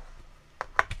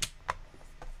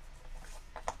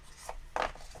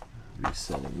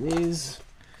 Resetting these.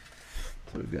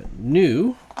 So we've got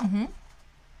new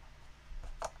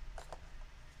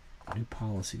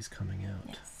policies coming out.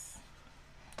 Yes.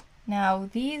 Now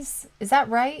these, is that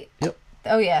right? Yep.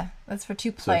 Oh yeah, that's for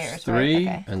 2 players. So it's 3, right?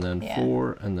 Okay. and then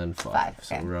 4, and then 5. 5,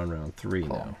 So okay. we're on round 3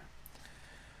 Cool. now.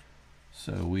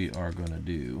 So we are going to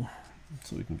do,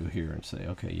 so we can go here and say,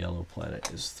 okay, yellow planet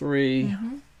is 3.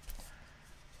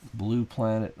 Blue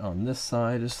planet on this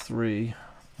side is 3.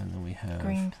 And then we have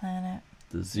Green planet.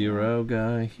 the 0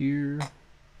 guy here.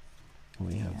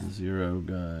 We have the 0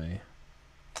 guy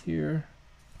here.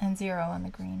 And 0 on the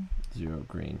green. 0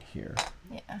 green here.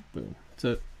 Yeah. Boom. That's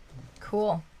it.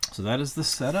 Cool. So that is the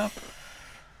setup.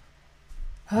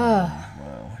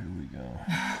 Wow, here we go.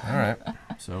 All right.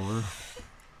 So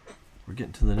we're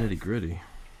getting to the nitty-gritty.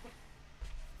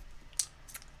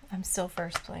 I'm still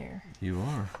first player. You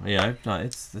are. Yeah, I've not,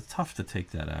 it's tough to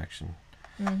take that action.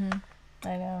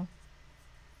 I know.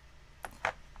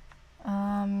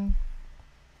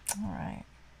 All right.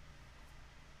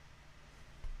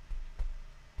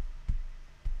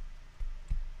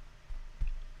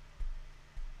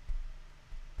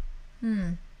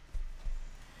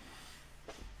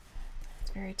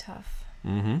 It's very tough.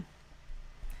 All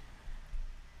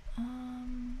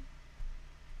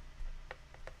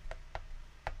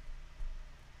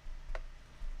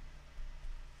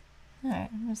right,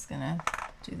 I'm just gonna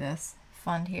do this.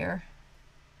 Fund here.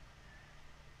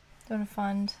 Don't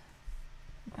fund.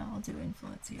 No, I'll do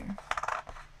influence here.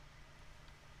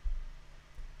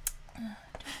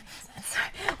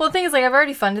 Well, the thing is, like, I've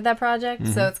already funded that project,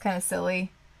 so it's kind of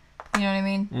silly. You know what I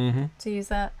mean? To use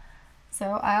that.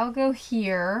 So I'll go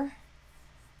here.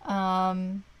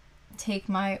 Take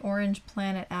my orange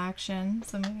planet action.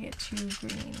 So I'm gonna get 2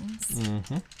 greens.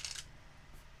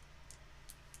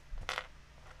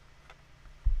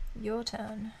 Your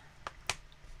turn.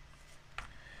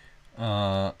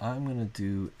 I'm gonna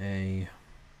do a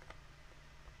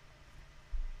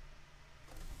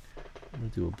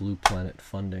blue planet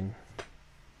funding.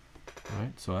 All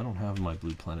right, so I don't have my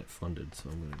blue planet funded, so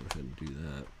I'm gonna go ahead and do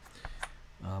that.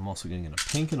 I'm also getting a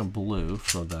pink and a blue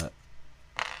for that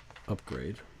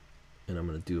upgrade, and I'm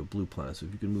gonna do a blue planet. So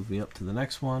if you can move me up to the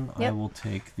next one, I will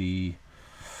take the.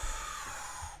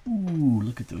 Ooh,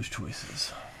 look at those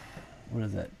choices. What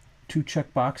is that? 2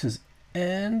 check boxes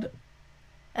and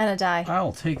a die.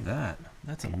 I'll take that.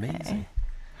 That's amazing. Okay.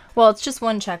 Well, it's just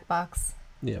 1 checkbox.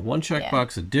 Yeah, 1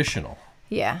 checkbox additional.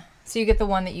 Yeah. So you get the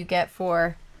one that you get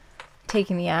for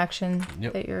taking the action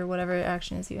Yep. that whatever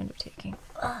action is you end up taking.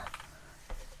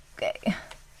 Okay.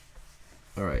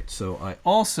 All right. So I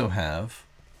also have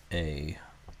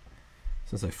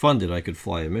since I funded, I could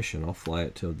fly a mission. I'll fly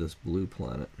it to this blue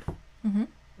planet, and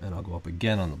I'll go up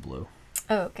again on the blue.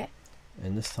 Oh, okay.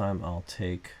 And this time I'll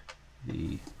take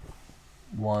the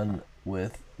one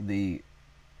with the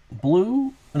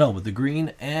blue, no, with the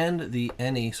green and the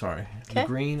any, sorry. Okay, the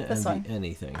green and this one. the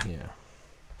anything, yeah.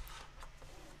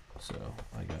 So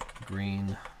I got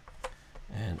green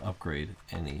and upgrade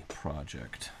any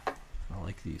project. I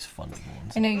like these funded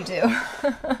ones. I know you do.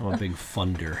 I'm a big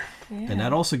funder. Yeah. And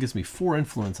that also gives me 4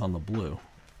 influence on the blue,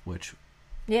 which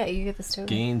Yeah, you get this too.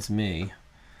 gains me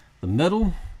the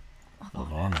medal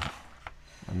of honor.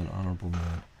 I'm an honorable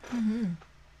man.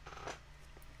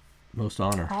 Most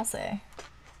honor. I'll say.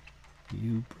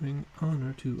 You bring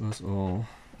honor to us all.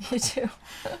 You do.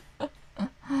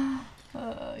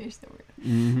 You're so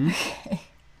weird. Okay.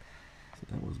 So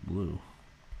that was blue.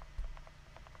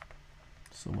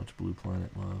 So much blue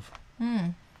planet love.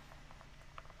 Man.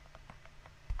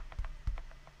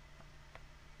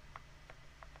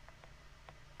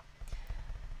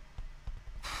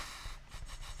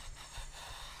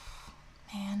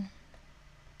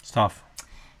 It's tough.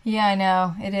 Yeah, I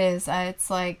know. It is. It's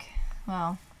like,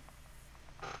 well,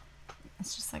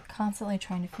 it's just like constantly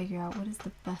trying to figure out what is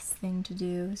the best thing to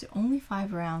do. There's only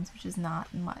 5 rounds, which is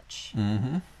not much.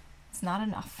 It's not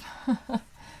enough. I'll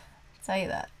tell you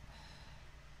that.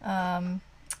 All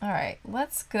right,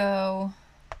 let's go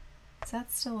Is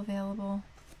that still available?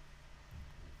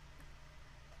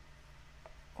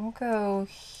 We'll go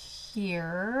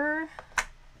here.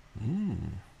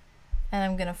 And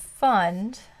I'm going to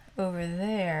fund over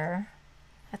there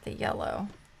at the yellow.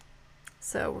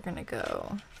 So we're going to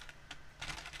go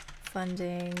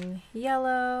funding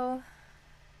yellow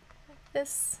like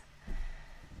this.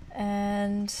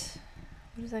 And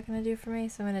what is that going to do for me?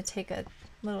 So I'm going to take a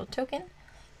little token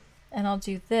and I'll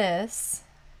do this,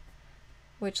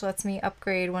 which lets me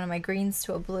upgrade one of my greens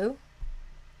to a blue.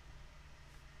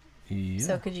 Yeah.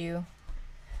 So could you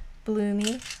blue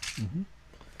me?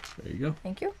 There you go.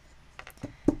 Thank you.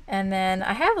 And then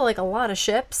I have like a lot of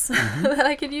ships that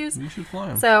I could use. You should fly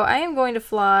them. So I am going to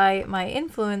fly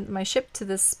my ship to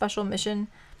this special mission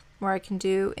where I can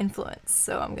do influence.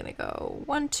 So I'm going to go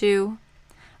 1, 2.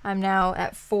 I'm now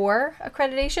at 4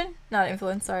 accreditation, not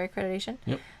influence, sorry, accreditation.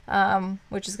 Yep.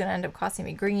 Which is going to end up costing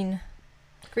me green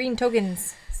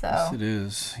tokens. So Yes, it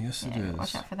is. Yes, it is.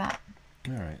 Watch out for that.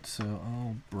 All right, so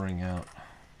I'll bring out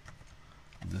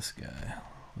this guy.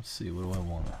 Let's see, what do I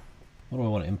want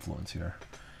to influence here?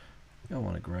 I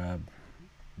want to grab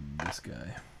this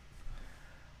guy,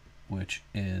 which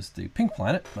is the pink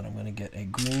planet, but I'm going to get a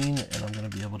green, and I'm going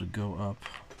to be able to go up,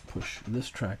 push this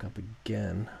track up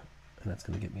again, and that's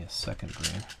going to get me a second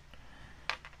green.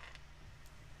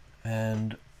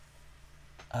 And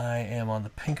I am on the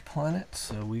pink planet,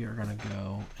 so we are going to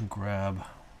go and grab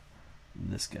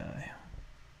this guy,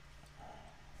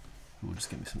 who will just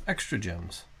give me some extra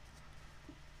gems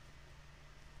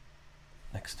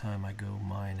next time I go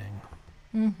mining.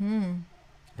 And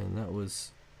that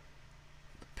was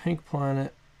the pink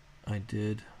planet. I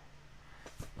did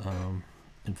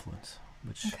influence,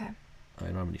 which I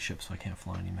don't have any ships, so I can't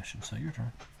fly any missions. So your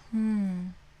turn.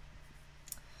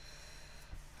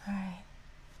 All right.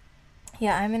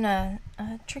 Yeah, I'm in a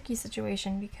tricky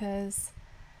situation because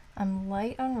I'm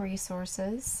light on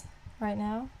resources right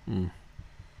now.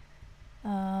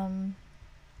 I've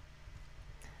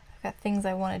got things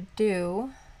I want to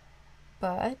do,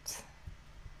 but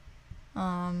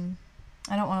I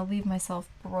don't want to leave myself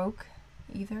broke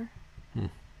either. You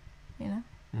know?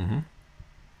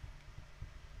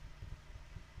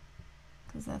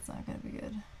 Because that's not going to be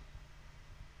good.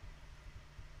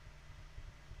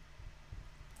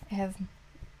 I have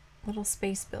little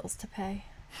space bills to pay.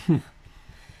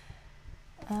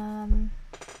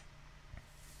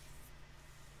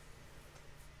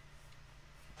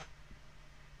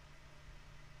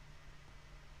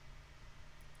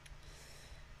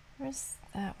 Where's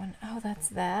that one? Oh, that's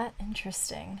that.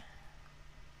 Interesting.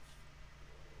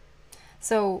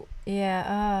 So,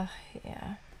 yeah,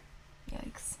 yeah.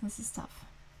 Yikes, this is tough.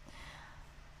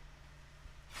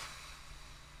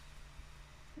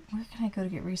 Where can I go to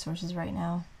get resources right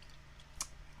now?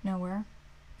 Nowhere.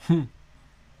 Can't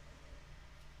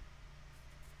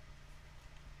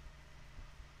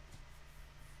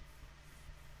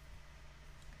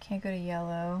go to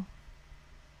yellow.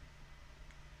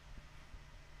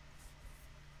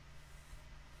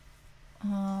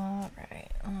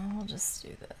 Alright, we'll just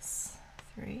do this.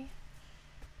 3.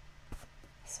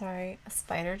 Sorry, a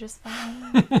spider just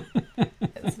found me.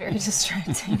 It was very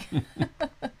distracting.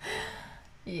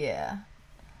 Yeah.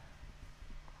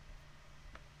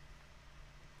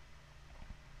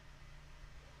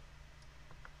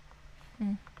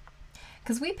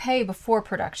 Because we pay before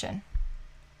production,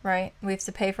 right? We have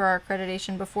to pay for our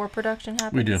accreditation before production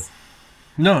happens? We do.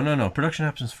 No. Production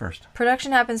happens first.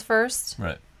 Production happens first?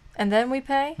 Right. And then we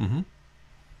pay?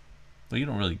 But you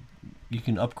don't really... You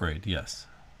can upgrade, yes.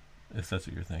 If that's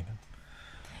what you're thinking.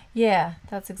 Yeah,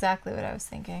 that's exactly what I was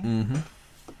thinking.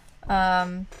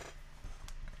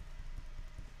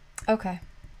 Okay.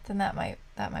 Then that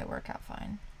might work out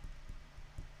fine.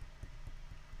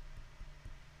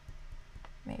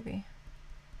 Maybe.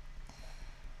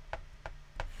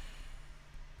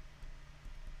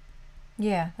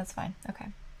 Yeah, that's fine. Okay.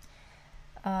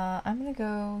 I'm gonna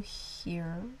go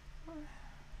here.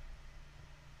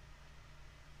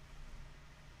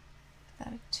 Is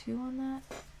that a 2 on that?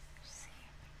 Let's see.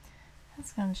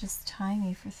 That's gonna just tie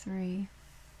me for 3.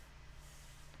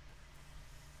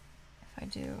 If I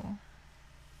do.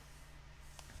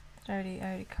 I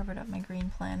already covered up my green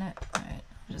planet. Alright,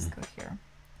 I'll just go here.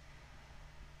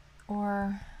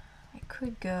 Or I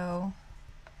could go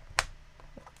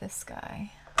with this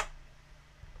guy.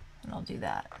 And I'll do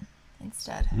that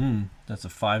instead. That's a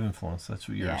 5 influence. That's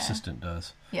what your assistant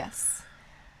does. Yes.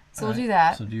 So we'll do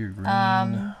that. So do your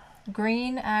green.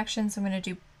 Green action, so I'm going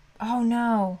to do... Oh,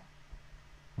 no.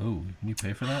 Oh, can you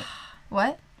pay for that?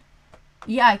 What?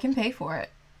 Yeah, I can pay for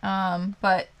it.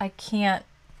 But I can't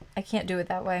do it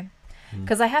that way.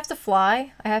 because I have to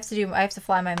fly. I have to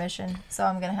fly my mission, so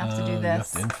I'm gonna have to do this. You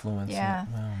have to influence yeah. it.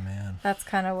 Oh man. That's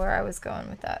kind of where I was going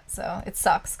with that. So it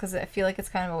sucks because I feel like it's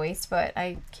kind of a waste, but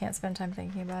I can't spend time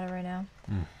thinking about it right now.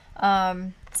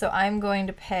 So I'm going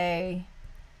to pay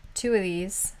 2 of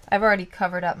these. I've already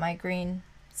covered up my green,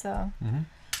 so I'm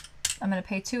going to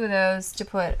pay 2 of those to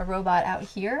put a robot out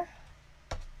here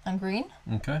on green.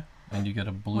 Okay, and you get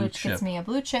a blue which chip. Gets me a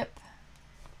blue chip,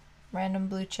 random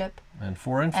blue chip. And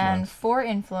 4 influence. And 4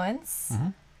 influence.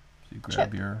 So you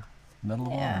grab your Medal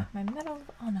of Honor. Yeah, my Medal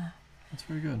of Honor. That's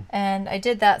very good. And I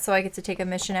did that so I get to take a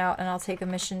mission out, and I'll take a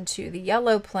mission to the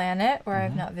yellow planet where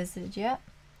I've not visited yet.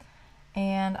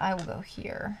 And I will go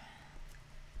here.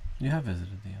 You have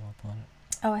visited the yellow planet.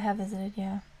 Oh, I have visited,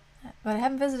 yeah. But I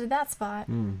haven't visited that spot.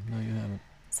 No, you haven't.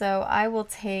 So I will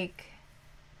take...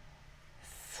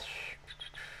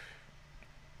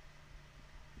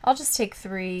 I'll just take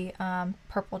 3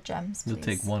 purple gems, please. You'll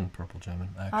take 1 purple gem,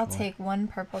 actually. I'll take 1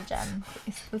 purple gem,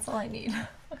 please. That's all I need.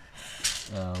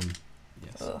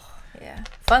 Yes. Ugh, yeah.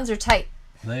 Funds are tight.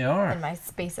 They are. In my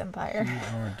space empire.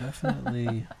 You are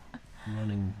definitely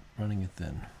running it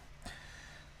thin.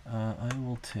 I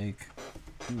will take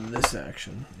this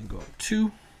action and go up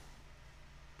 2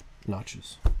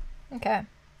 notches. Okay.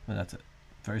 And that's it.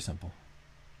 Very simple.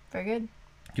 Very good.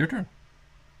 Your turn.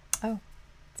 Oh,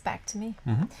 it's back to me.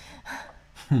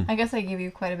 I guess I gave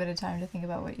you quite a bit of time to think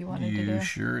about what you wanted to do. You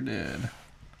sure did.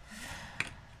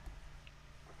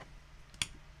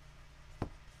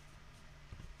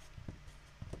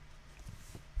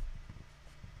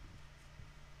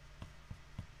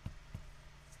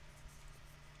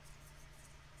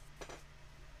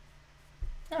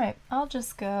 Alright, I'll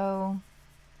just go,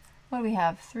 what do we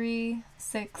have? 3,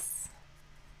 6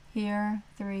 here,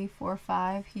 3, 4,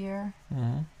 5 here.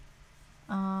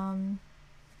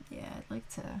 Yeah, I'd like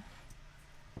to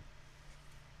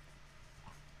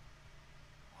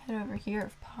head over here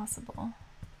if possible.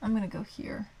 I'm gonna go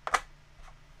here.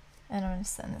 And I'm gonna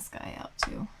send this guy out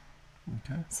too.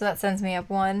 Okay. So that sends me up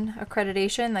 1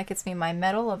 accreditation. That gets me my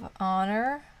Medal of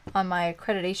Honor on my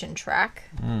accreditation track.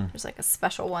 There's like a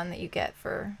special one that you get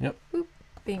for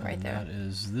being right there. That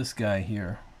is this guy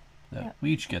here.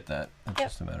 We each get that. It's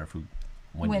just a matter of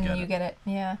when you get it.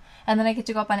 Yeah. And then I get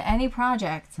to go up on any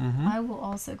project. I will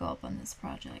also go up on this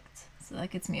project. So that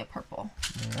gets me a purple.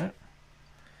 All right.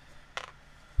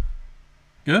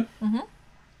 Good?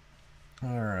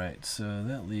 All right. So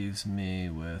that leaves me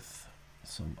with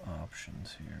some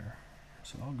options here.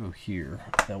 So I'll go here.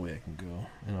 That way I can go.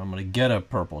 And I'm going to get a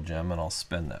purple gem, and I'll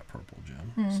spend that purple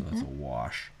gem. So that's a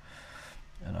wash.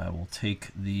 And I will take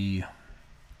the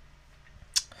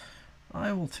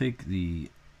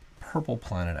purple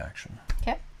planet action.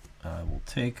 Okay. I will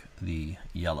take the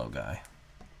yellow guy.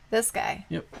 This guy?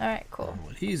 Yep. All right, cool. And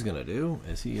what he's going to do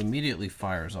is he immediately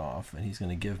fires off, and he's going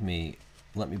to give me,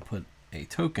 let me put a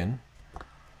token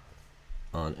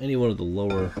on any one of the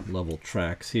lower level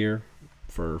tracks here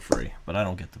for free, but I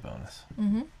don't get the bonus.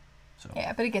 So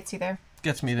yeah, but it gets you there.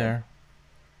 Gets me there.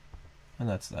 And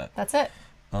that's that. That's it.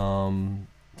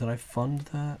 Did I fund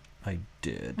that? I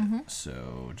did.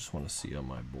 So just want to see on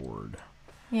my board.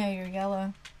 Yeah, you're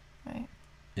yellow. Right.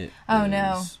 Oh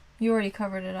no. You already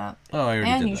covered it up. Oh, I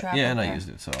already did that. Yeah, and I used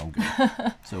it, so I'm good.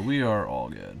 So we are all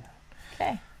good.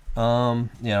 Okay. Yeah, I don't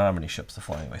have any ships to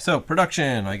fly anyway. So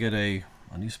production, I get a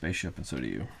new spaceship, and so do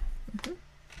you.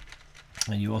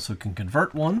 And you also can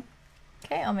convert 1.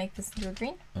 Okay, I'll make this into a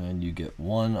green. And you get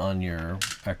 1 on your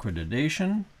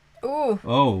accreditation. Ooh.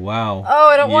 Oh, wow. Oh,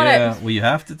 I don't want it. Well, you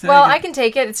have to take Well, it. I can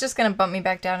take it. It's just going to bump me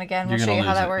back down again. We'll show you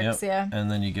how that works. Yeah.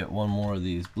 And then you get 1 more of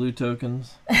these blue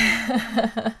tokens.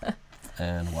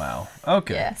 And wow.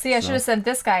 Okay. Yeah. See, I should have sent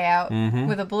this guy out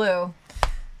with a blue.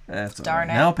 That's darn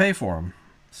it. Now I'll pay for him.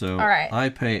 So all right. I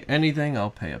pay anything, I'll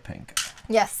pay a pink.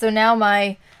 Yes. So now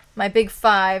my big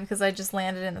 5, because I just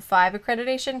landed in the 5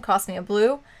 accreditation, cost me a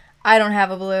blue. I don't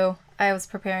have a blue. I was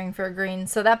preparing for a green.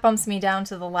 So that bumps me down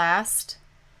to the last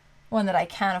one that I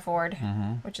can afford,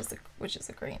 which is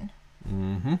a green.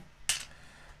 All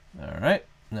right.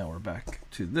 Now we're back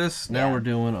to this. Now we're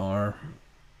doing our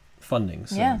funding.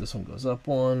 So this one goes up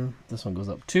 1. This one goes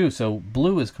up 2. So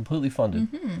blue is completely funded.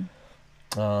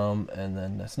 And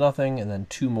then that's nothing. And then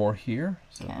 2 more here.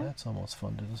 So that's almost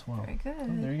funded as well. Very good.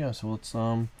 Oh, there you go. So let's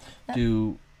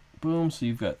do boom. So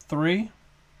you've got 3.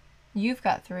 You've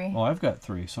got 3. Oh, I've got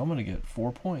 3. So I'm going to get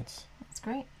 4 points. That's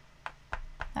great.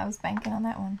 I was banking on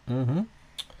that one.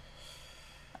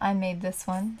 I made this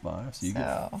one. 5. So you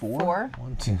get 4.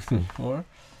 1, 2, 3, 4.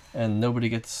 And nobody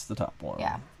gets the top one.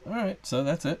 Yeah. All right. So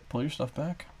that's it. Pull your stuff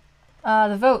back.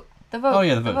 The vote. Oh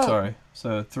yeah, the vote. Sorry.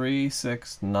 So 3,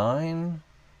 6, 9,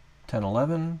 10,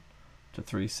 11, to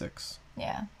 3, 6.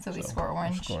 Yeah, so we So score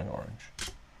orange. We're scoring orange.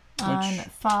 I'm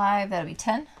at 5, that'll be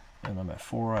 10. And I'm at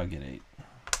 4, I get 8.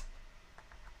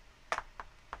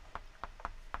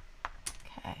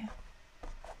 Okay.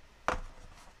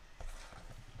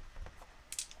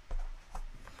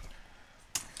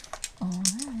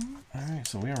 Alright,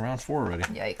 so we are round 4 already.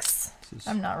 Yikes.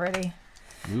 I'm not ready.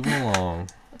 Moving along.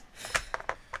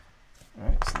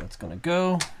 Alright, so that's going to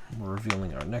go. We're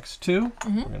revealing our next 2.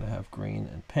 We're going to have green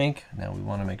and pink. Now we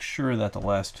want to make sure that the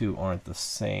last 2 aren't the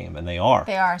same, and they are.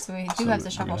 They are, so we do have to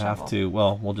shuffle, we have to,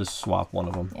 well, we'll just swap one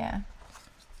of them. Yeah.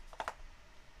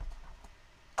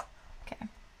 Okay.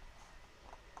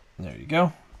 There you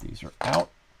go. These are out.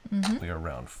 We are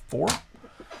round 4.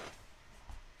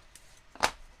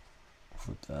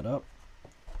 Flip that up.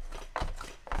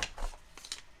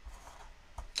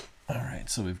 Alright,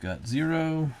 so we've got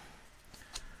 0.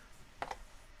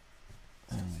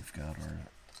 And we've got our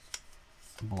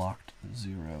blocked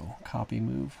 0 copy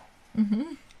move.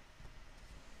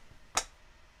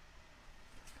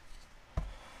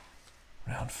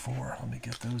 Round 4. Let me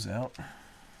get those out.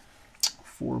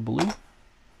 4 blue.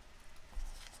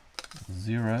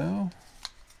 0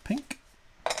 pink.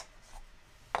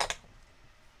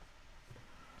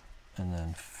 And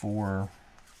then 4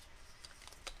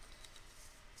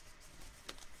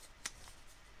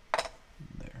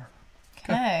 there.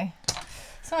 Okay.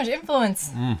 So much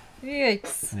influence.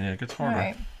 Yikes. Yeah, it gets harder. All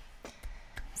right.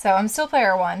 So I'm still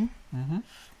player 1. Yikes,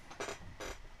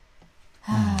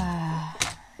 I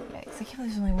can't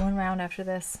believe there's only 1 round after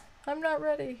this. I'm not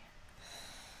ready.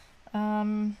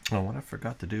 Oh, what I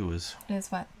forgot to do is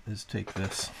what? Is take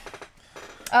this.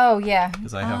 Oh, yeah.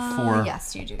 Because I have 4.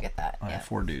 Yes, you do get that. I have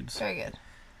 4 dudes. Very good.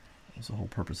 That's the whole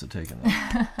purpose of taking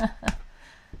that.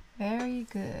 Very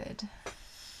good.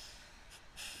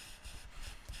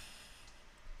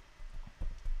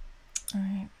 All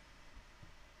right.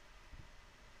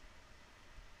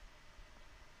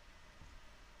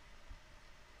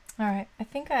 All right. I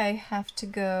think I have to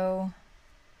go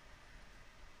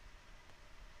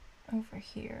over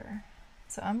here.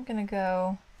 So I'm going to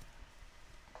go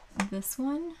this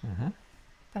one.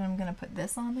 But I'm going to put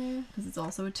this on there because it's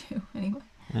also a 2 anyway.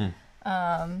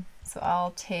 So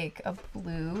I'll take a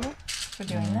blue for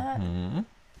doing that.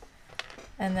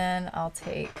 And then I'll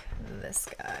take this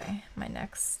guy, my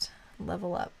next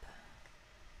level up.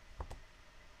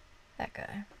 That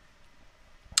guy.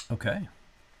 Okay.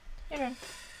 Your turn.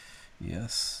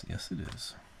 Yes, yes it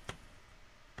is.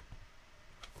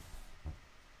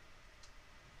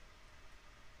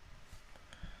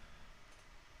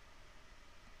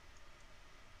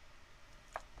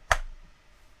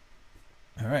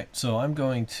 All right, so I'm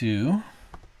going to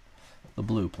the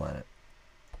blue planet.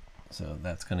 So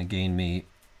that's going to gain me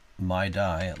my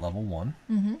die at level 1.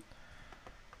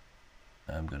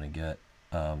 I'm going to get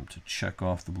to check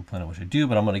off the blue planet, which I do,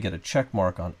 but I'm going to get a check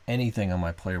mark on anything on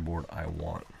my player board I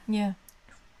want. Yeah,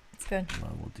 that's good. And I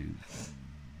will do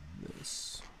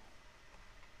this.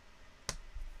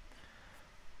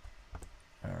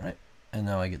 All right, and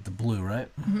now I get the blue, right?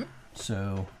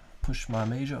 So push my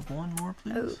mage up 1 more,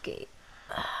 please. Okay.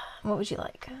 What would you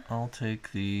like? I'll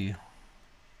take the...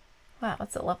 Wow,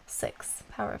 it's at level 6.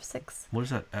 Power of 6. What is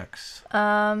that, X?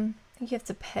 I think you have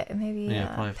to pay. Maybe Yeah,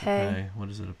 probably have to pay. What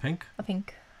is it, a pink? A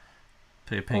pink.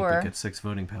 Pay a pink, but get 6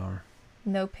 voting power.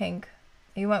 No pink.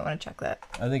 You might want to check that.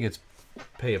 I think it's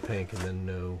pay a pink and then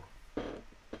no...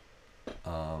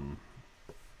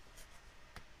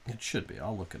 It should be.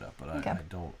 I'll look it up, but I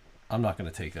don't... I'm not going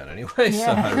to take that anyway,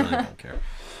 so I really don't care.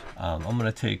 I'm going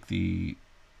to take the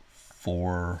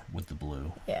 4 with the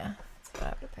blue. Yeah, that's what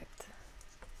I would have picked.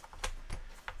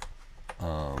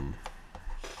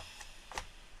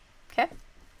 Okay.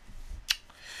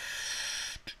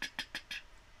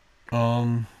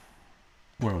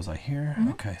 Where was I here?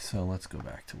 Okay, so let's go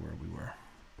back to where we were.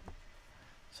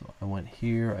 So I went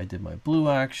here, I did my blue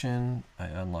action, I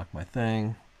unlocked my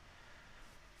thing.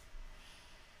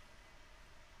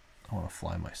 I want to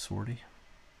fly my sortie.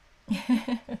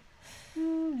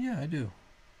 Yeah, I do.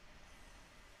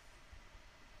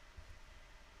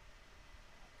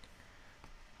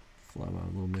 Fly my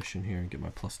little mission here and get my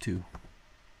 +2.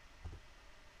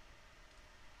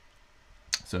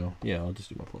 So, yeah, I'll just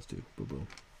do my +2. Boom, boom.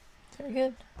 Very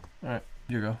good. Alright,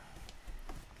 here you go.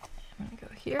 I'm going to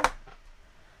go here.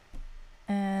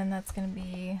 And that's going to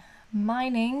be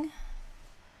mining.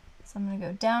 So I'm going to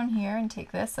go down here and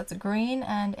take this. That's a green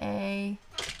and a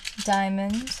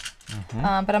diamond.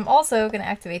 But I'm also going to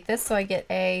activate this so I get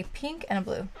a pink and a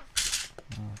blue.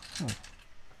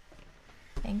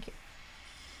 Thank you.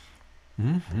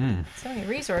 So many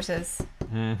resources.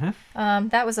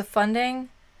 That was a funding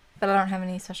But I don't have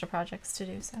any special projects to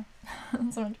do, so I'm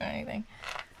not doing anything.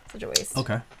 Such a waste.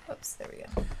 Okay. Oops, there we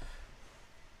go.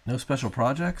 No special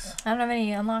projects? I don't have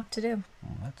any unlocked to do.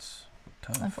 Well, that's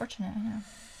tough. Unfortunate, I know.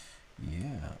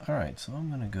 Yeah. All right, so I'm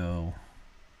going to go...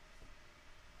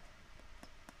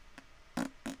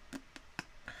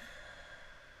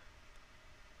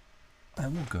 I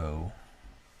will go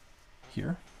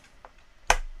here.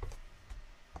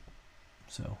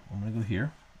 So I'm going to go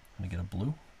here. I'm going to get a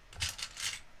blue.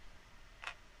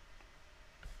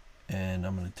 And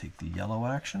I'm going to take the yellow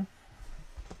action.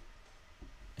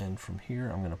 And from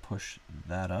here, I'm going to push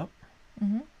that up.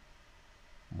 Mm-hmm.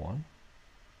 1.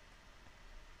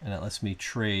 And that lets me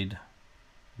trade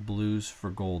blues for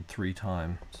gold 3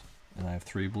 times. And I have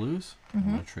 3 blues. I'm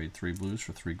going to trade 3 blues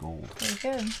for 3 gold.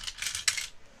 Very good.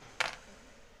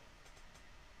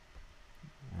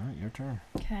 All right, your turn.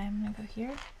 Okay, I'm going to go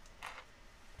here.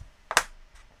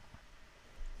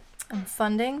 I'm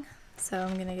funding, so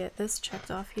I'm going to get this checked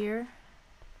off here.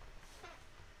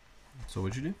 So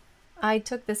what'd you do? I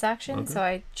took this action, Okay. so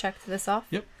I checked this off.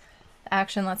 Yep. The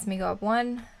action lets me go up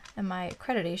 1 in my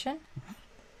accreditation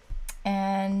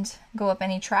and go up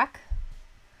any track.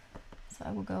 So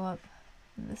I will go up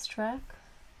this track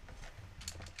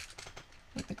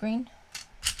with the green.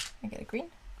 I get a green.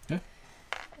 Okay.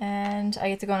 And I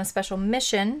get to go on a special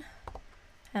mission,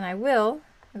 and I will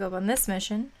go up on this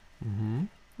mission,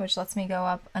 which lets me go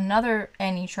up another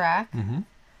any track, and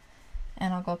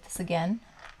I'll go up this again.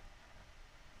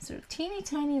 So teeny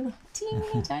tiny little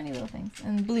things.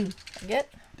 And blue, I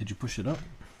get. Did you push it up?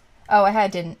 Oh, I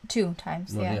didn't 2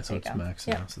 times. No, yeah, so there it's you go. max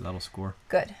Yep. now, so that'll score.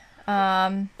 Good.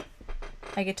 I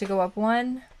get to go up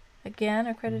 1 again,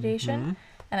 accreditation,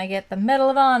 and I get the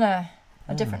Medal of Honor,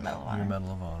 a different Medal of Honor. Your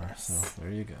Medal of Honor. Yes. So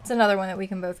there you go. It's another one that we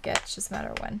can both get. It's just a matter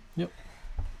of when. Yep.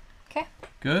 Okay,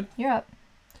 Good. you're up.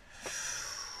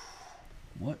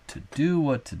 What to do?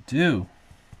 What to do?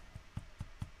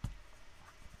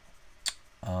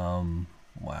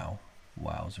 Wow.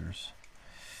 Wowzers.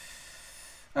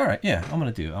 All right, yeah, I'm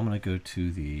gonna go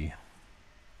to the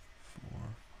 4,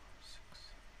 6.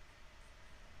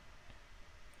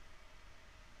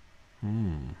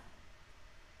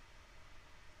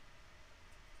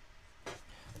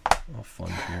 I'll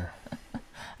fund here.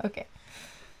 Okay.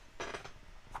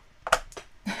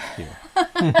 Here.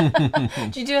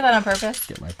 Did you do that on purpose?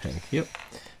 Get my pink. Yep.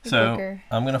 You So clicker.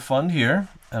 I'm gonna fund here,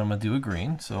 and I'm gonna do a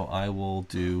green. So I'm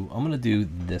gonna do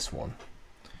this one.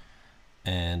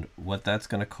 And what that's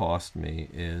going to cost me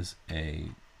is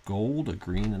a gold, a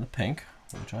green, and a pink,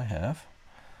 which I have.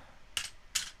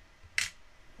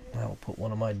 I will put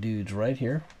one of my dudes right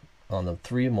here on the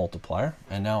 3 multiplier.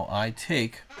 And now I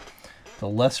take the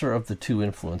lesser of the 2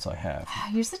 influence I have.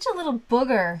 You're such a little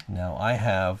booger. Now I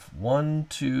have 1,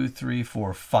 2, 3,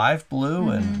 4, 5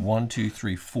 blue and 1, 2,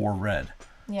 3, 4 red.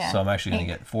 Yeah. So I'm actually going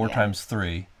to get 4 times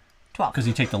 3. 12. Because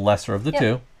you take the lesser of the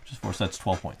 2, which is 4, so that's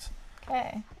 12 points.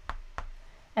 Okay.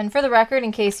 And for the record,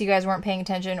 in case you guys weren't paying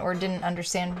attention or didn't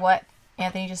understand what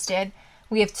Anthony just did,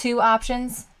 we have 2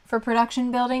 options for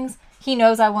production buildings. He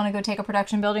knows I want to go take a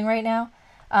production building right now.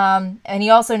 And he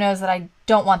also knows that I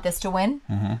don't want this to win.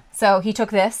 So he took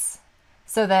this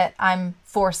so that I'm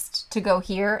forced to go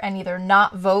here and either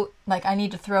not vote. Like, I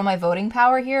need to throw my voting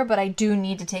power here, but I do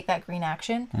need to take that green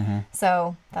action.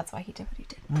 So that's why he did what he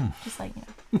did. Just like, you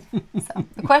know. So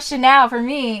the question now for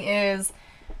me is,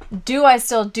 do I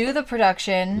still do the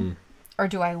production or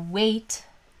do I wait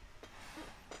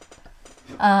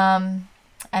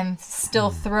and still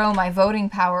throw my voting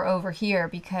power over here,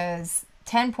 because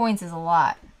 10 points is a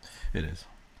lot. It is.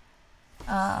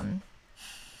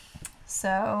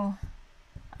 So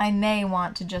I may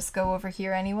want to just go over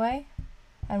here anyway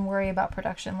and worry about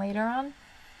production later on.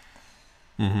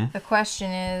 The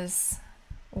question is,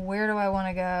 where do I want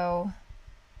to go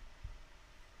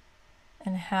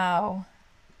and how?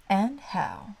 And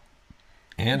how?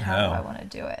 And How do I how? want to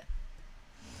do it?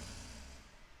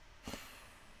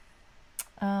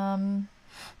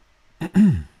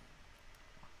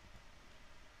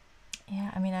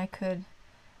 Yeah, I mean, I could.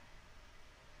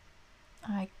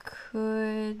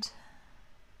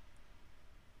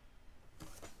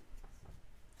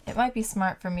 It might be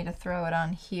smart for me to throw it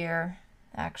on here,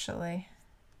 actually.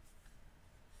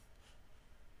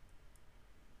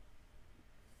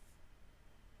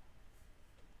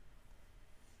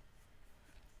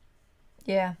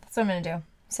 Yeah, that's what I'm going to do.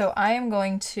 So I am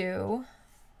going to,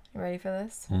 you ready for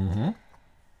this? I'm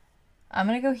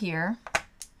going to go here,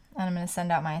 and I'm going to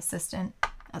send out my assistant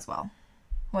as well.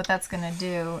 What that's going to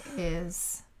do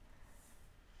is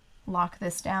lock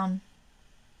this down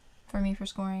for me for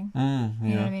scoring. You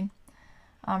know what I mean?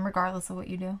 Regardless of what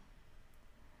you do.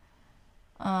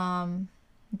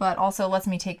 but also lets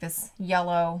me take this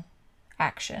yellow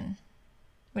action,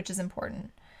 which is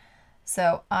important.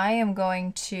 So I am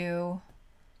going to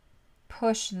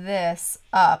push this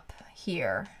up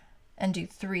here and do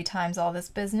 3 times all this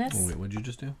business. Oh, wait, what'd you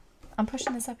just do? I'm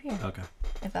pushing this up here. Okay.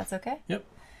 If that's okay? Yep.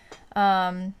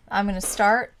 I'm going to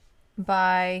start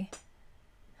by...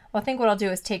 Well, I think what I'll do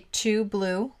is take 2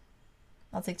 blue.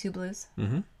 I'll take 2 blues.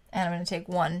 Mm-hmm. And I'm going to take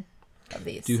 1 of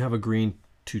these. Do you have a green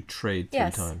to trade 3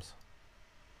 Yes. times?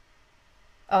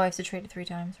 Oh, I have to trade it 3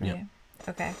 times, right? Yep.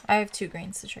 Okay. I have 2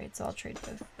 greens to trade, so I'll trade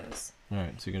both of those. All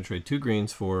right, so you're going to trade 2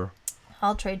 greens for...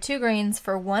 I'll trade 2 greens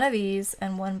for 1 of these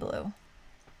and 1 blue.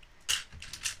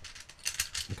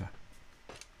 Okay.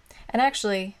 And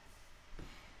actually,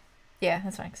 yeah,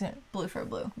 that's fine, because blue for a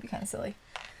blue would be kind of silly.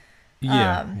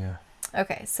 Yeah, yeah.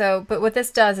 Okay, so, but what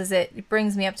this does is it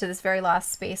brings me up to this very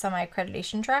last space on my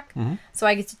accreditation track. Mm-hmm. So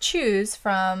I get to choose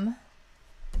from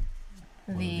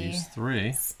One of the these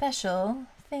 3. special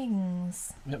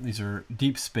things. Yep, these are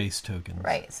deep space tokens.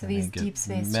 Right, so and these they get deep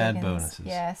space mad tokens. bonuses.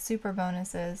 Yeah, super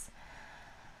bonuses.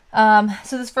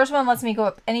 So this first one lets me go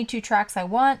up any 2 tracks I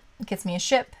want. It gets me a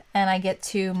ship, and I get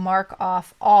to mark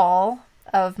off all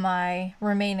of my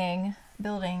remaining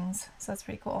buildings. So that's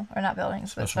pretty cool. Or not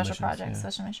buildings, but special missions, projects, yeah.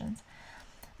 special missions.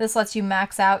 This lets you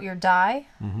max out your die.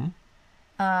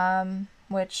 Mm-hmm.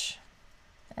 Which,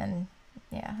 and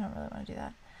yeah, I don't really want to do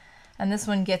that. And this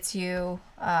one gets you,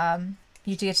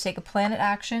 you get to take a planet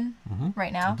action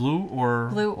right now. Blue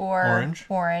or orange?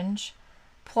 Orange.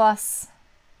 Plus,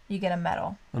 you get a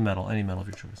medal. A medal, any medal of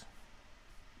your choice.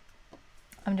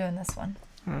 I'm doing this one.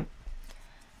 All right.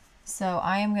 So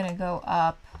I am going to go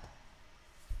up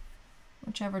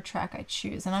whichever track I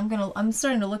choose. And I'm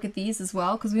starting to look at these as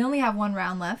well, because we only have 1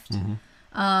 round left.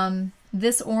 Mm-hmm.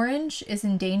 This orange is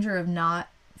in danger of not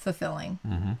fulfilling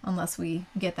unless we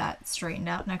get that straightened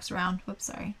out next round. Whoops,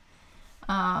 sorry.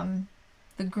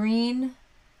 The green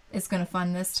is going to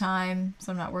fund this time,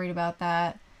 so I'm not worried about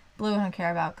that. Blue I don't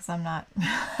care about because I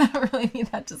don't really need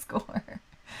that to score.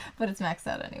 But it's maxed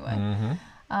out anyway.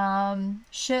 Mm-hmm.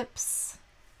 Ships.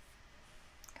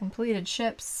 Completed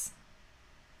ships.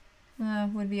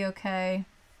 Would be okay.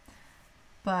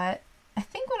 But I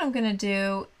think what I'm going to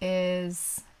do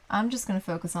is I'm just going to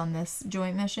focus on this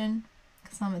joint mission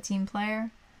because I'm a team player.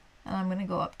 And I'm going to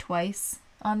go up twice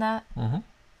on that. Mm-hmm.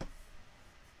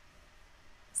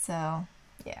 So,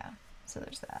 yeah. So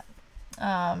there's that.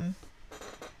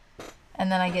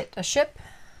 And then I get a ship.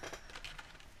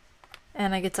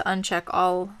 And I get to uncheck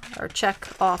all, or check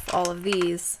off all of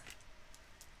these.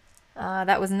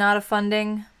 That was not a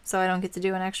funding, so I don't get to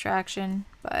do an extra action,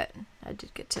 but I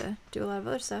did get to do a lot of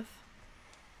other stuff.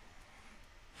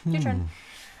 Your turn.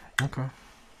 Okay.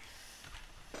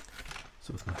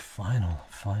 So with my final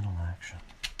action,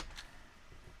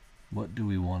 what do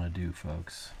we want to do,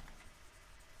 folks?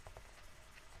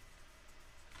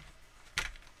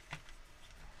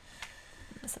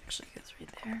 This actually goes right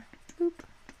there. Boop.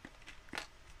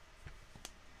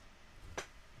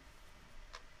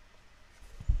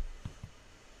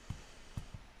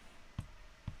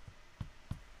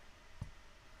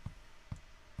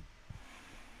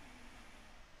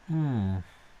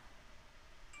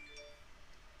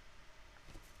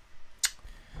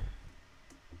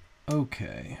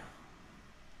 Okay.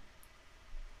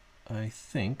 I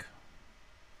think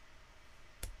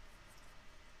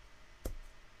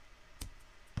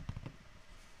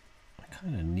I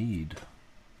kind of need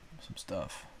some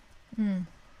stuff. I don't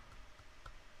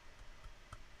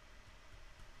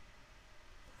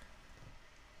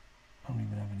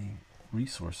even have any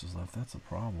resources left. That's a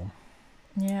problem.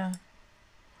 Yeah.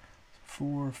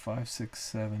 4, 5, 6,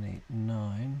 7, 8,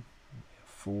 9.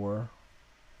 4,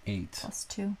 8. Plus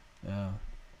 2.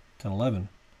 10, 11.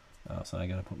 So I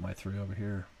gotta put my 3 over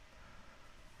here.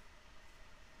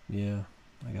 Yeah,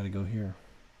 I gotta go here.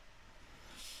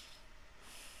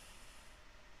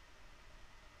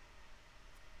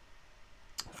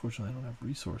 Unfortunately, I don't have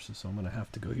resources, so I'm gonna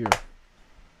have to go here.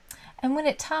 And when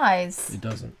it ties, It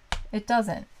doesn't. it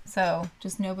doesn't. So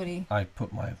just nobody. I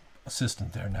put my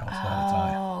assistant there now. It's not a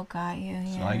tie. Oh, got you.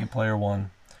 Yeah. So I get player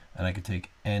 1, and I can take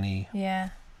any. Yeah.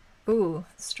 Ooh,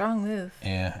 strong move.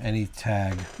 Yeah, any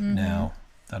tag now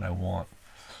that I want.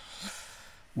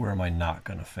 Where am I not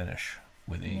gonna finish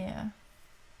with 8? Yeah.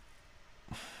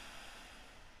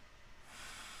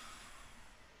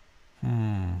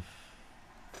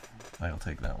 I'll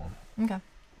take that one. Okay.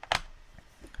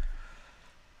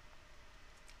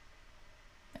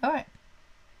 All right.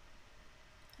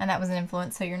 And that was an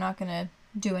influence, so you're not going to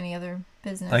do any other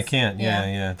business. I can't.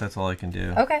 Yeah. That's all I can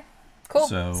do. Okay. Cool.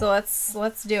 So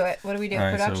let's do it. What do we do? All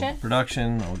right, Production? So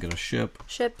production. I'll get a ship.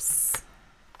 Ships.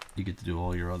 you get to do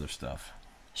all your other stuff.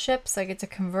 Ships, I get to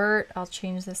convert. I'll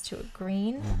change this to a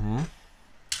green.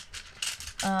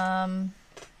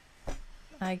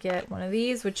 I get one of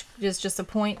these, which is just a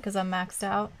point because I'm maxed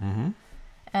out. And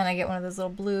I get one of those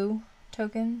little blue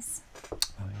tokens. Oh,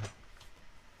 yeah.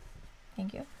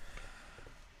 Thank you.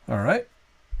 All right.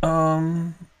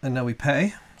 And now we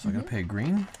pay. So I got to pay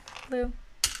green. Blue.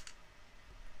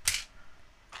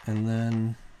 And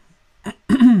then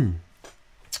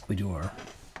we do our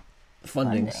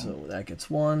funding. So that gets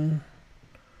 1.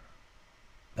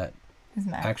 That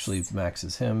actually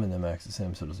maxes him and then maxes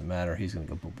him, so it doesn't matter. He's going to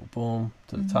go boom, boom, boom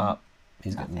to the top.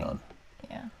 He's getting none.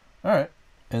 Yeah. All right.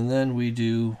 And then we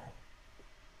do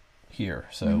here.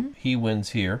 So he wins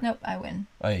here. Nope, I win.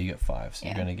 Oh, yeah, you get 5. So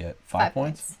you're going to get 5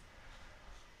 points.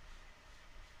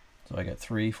 So I get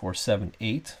 3, 4, 7,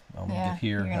 8. I'm going to get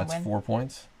here. That's win. 4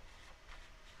 points.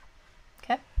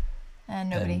 Okay. And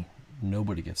nobody. And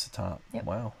nobody gets the top. Yep.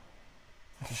 Wow.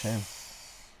 That's a shame.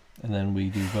 And then we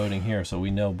do voting here, so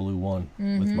we know blue won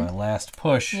with my last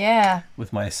push. Yeah.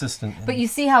 With my assistant. But you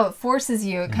see how it forces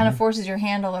you. It kind of forces your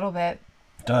hand a little bit.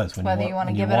 It does. When whether you want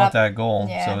to give it want up. That goal.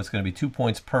 Yeah. So it's going to be 2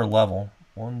 points per level.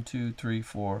 1, 2, 3,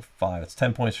 4, 5. It's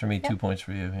 10 points for me, 2 points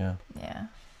for you. Yeah. Yeah.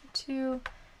 2,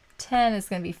 10 is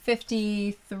going to be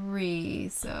 53.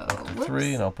 So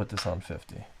 53, and I'll put this on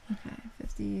 50. Okay,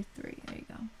 53. There you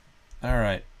go. All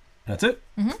right. That's it.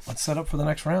 Let's set up for the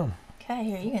next round. Okay,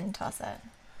 here, you can toss that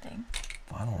thing.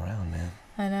 Final round, man.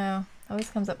 I know.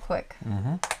 Always comes up quick.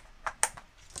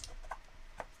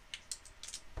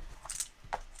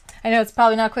 I know it's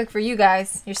probably not quick for you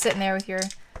guys. You're sitting there with your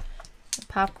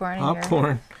popcorn and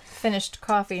your finished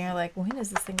coffee, and you're like, when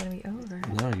is this thing going to be over?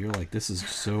 No, you're like, this is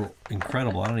so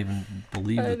incredible. I don't even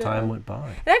believe the time went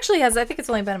by. It actually has. I think it's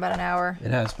only been about an hour.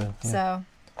 It has been. Yeah. So.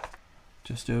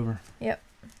 Just over. Yep.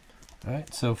 All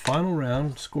right, so final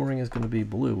round scoring is going to be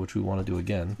blue, which we want to do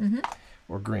again,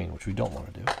 or green, which we don't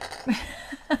want to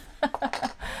do.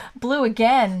 Blue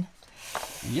again.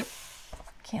 Yep.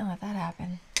 Can't let that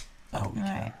happen. Oh, we all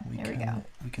can. Right, we here can. We go.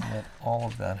 We can let all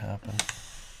of that happen.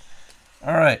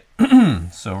 All right.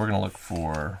 So we're going to look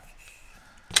for.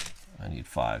 I need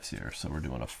 5s here, so we're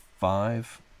doing a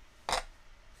 5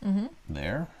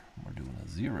 there. We're doing a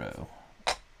 0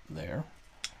 there.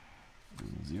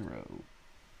 Doing 0.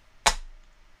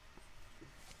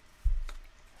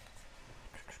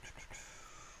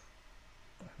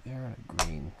 There and a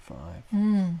green 5.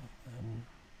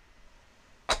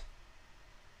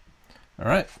 All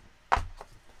right.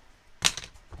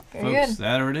 Very Folks, good.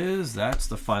 There it is. That's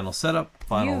the final setup,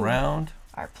 final round.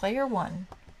 Our player 1.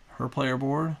 Her player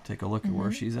board. Take a look at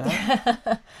where she's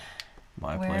at.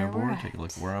 My player board. Take a look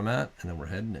at where I'm at, and then we're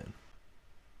heading in.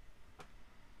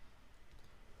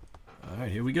 All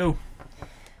right, here we go.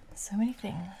 So many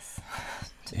things.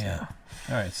 Yeah.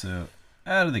 All right, so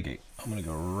out of the gate, I'm going to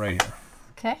go right here.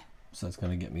 Okay. So that's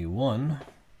going to get me 1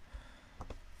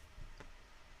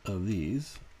 of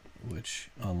these, which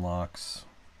unlocks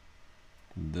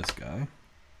this guy.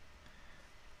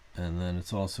 And then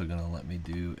it's also going to let me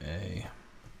do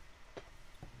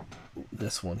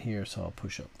this one here, so I'll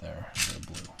push up there, the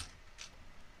blue.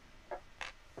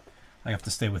 I have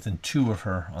to stay within 2 of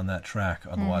her on that track,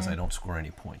 otherwise I don't score any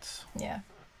points. Yeah.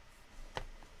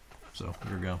 So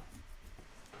here we go.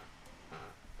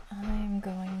 I'm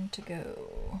going to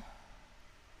go.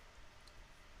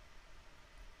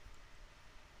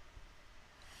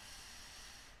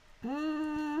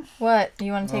 What? Do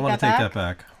you want to take that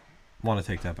back? I want to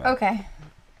take that back. Want to take that back. Okay.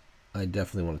 I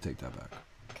definitely want to take that back.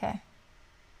 Okay.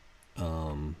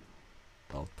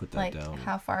 I'll put that down.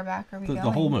 How far back are we going?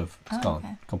 The whole move. It's gone.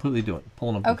 Okay. Completely do it.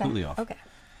 Pulling them completely off. Okay.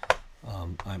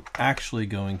 I'm actually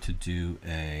going to do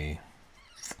a.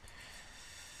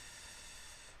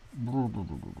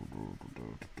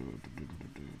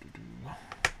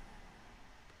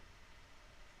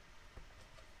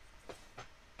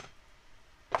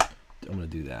 I'm going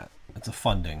to do that. It's a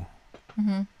funding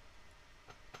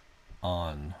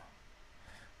on.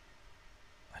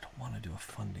 I don't want to do a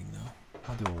funding though.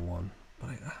 I'll do a 1, but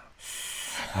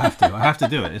I have to. I have to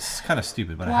do it. It's kind of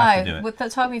stupid, but I have to do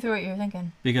it. Talk me through what you're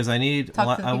thinking. Because I need.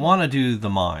 I want to do the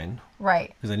mine.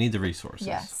 Right. Because I need the resources.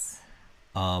 Yes.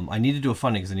 I need to do a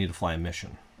funding because I need to fly a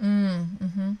mission.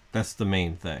 That's the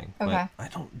main thing. Okay. But I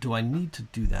don't. Do I need to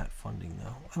do that funding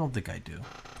though? I don't think I do.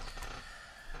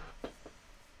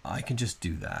 I can just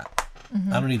do that.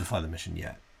 I don't need to fly the mission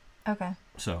yet. Okay.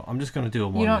 So I'm just going to do a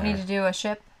 1. You don't need to do a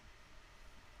ship?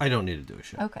 I don't need to do a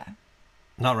ship. Okay.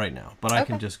 Not right now, but I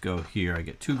can just go here. I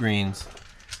get 2 greens.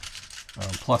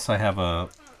 Plus I have a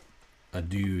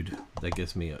dude that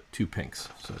gives me 2 pinks.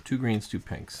 So 2 greens, 2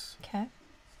 pinks. Okay.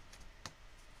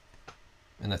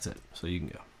 And And that's it. So you can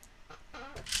go.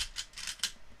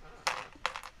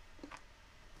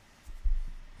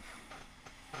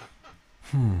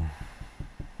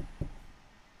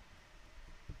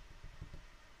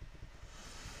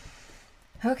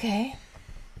 Okay.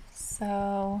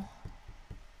 So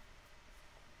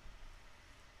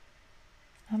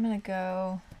I'm going to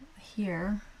go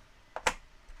here.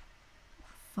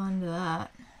 Fund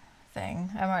that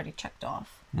thing. I'm already checked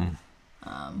off.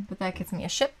 But that gets me a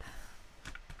ship.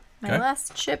 My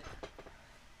last ship.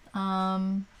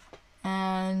 And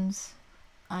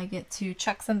I get to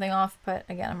check something off, but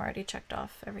again, I'm already checked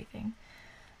off everything.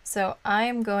 So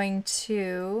I'm going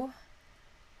to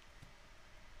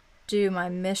do my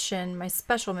mission, my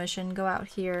special mission, go out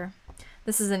here.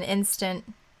 This is an instant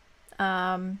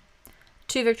 2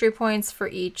 victory points for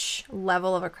each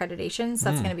level of accreditation, so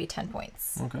that's going to be 10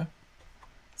 points. Okay.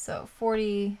 So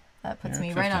 40, that puts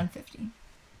me right on 50.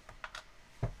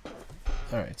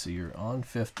 All right, so you're on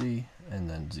 50 and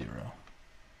then 0.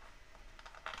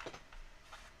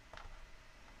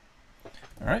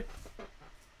 All right.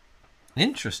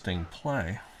 Interesting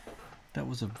play. That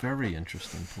was a very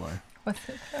interesting play. What's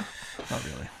it? Not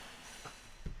really.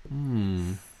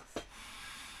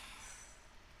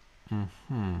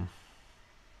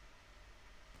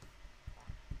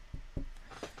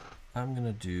 I'm going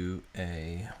to do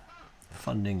a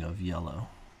funding of yellow.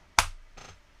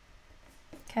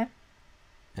 Okay.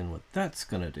 And what that's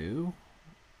going to do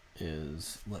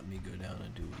is let me go down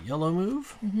and do a yellow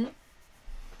move.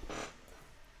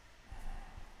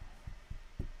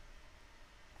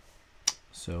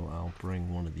 So I'll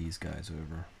bring one of these guys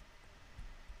over.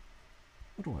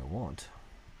 What do I want?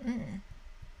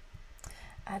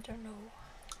 I don't know.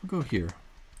 I'll go here.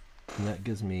 And that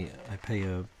gives me, I pay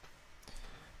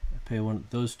one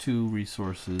those 2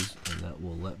 resources, and that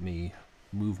will let me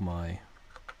move my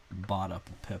bot up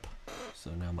a pip. So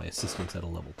now my assistant's at a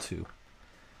level 2.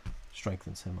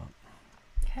 Strengthens him up.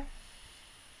 Okay.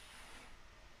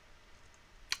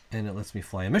 And it lets me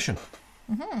fly a mission.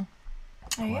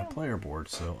 There you My go. player board,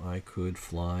 so I could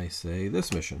fly, say,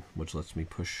 this mission, which lets me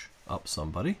push up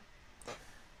somebody,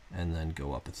 and then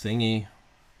go up a thingy.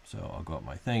 So I'll go up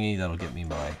my thingy. That'll get me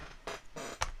my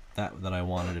that I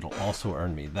wanted. It'll also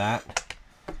earn me that,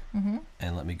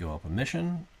 and let me go up a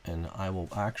mission, and I will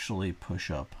actually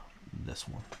push up this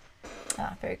one.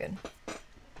 Ah, very good.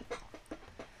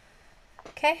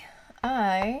 Okay,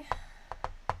 I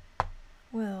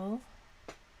will.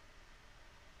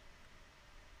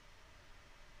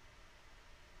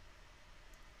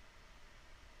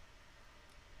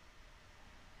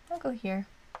 I'll go here.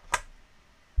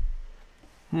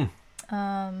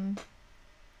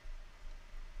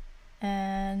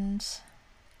 And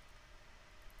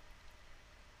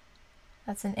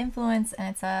that's an influence, and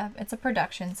it's a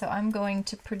production. So I'm going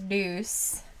to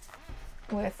produce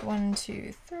with 1,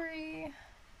 2, 3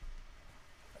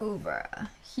 over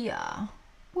here.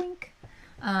 Wink.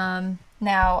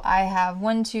 Now I have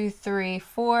 1, 2, 3,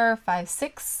 4, 5,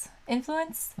 6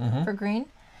 influence for green,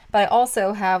 but I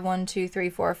also have 1, 2, 3,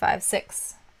 4, 5,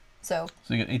 6. So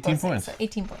you get 18 points. So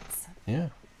 18 points. Yeah.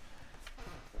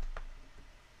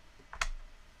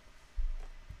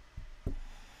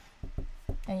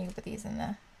 And you can put these in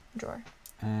the drawer.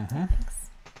 Thanks.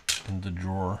 In the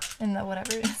drawer. In the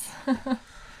whatever it is.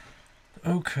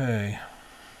 Okay.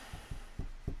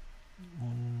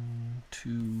 1,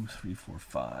 2, 3, 4,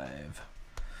 5.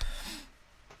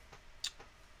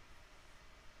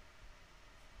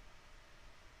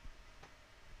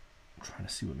 I'm trying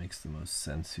to see what makes the most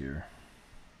sense here.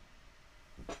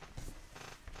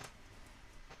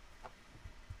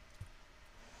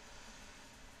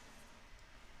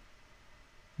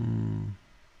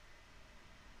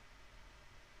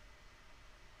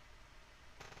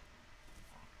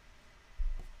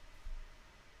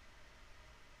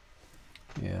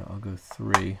 Yeah, I'll go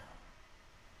 3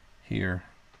 here,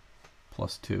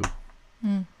 plus 2,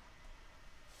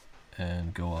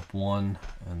 and go up 1,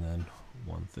 and then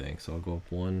 1 thing. So I'll go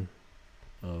up 1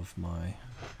 of my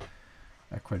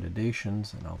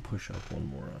accreditations, and I'll push up 1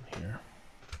 more on here.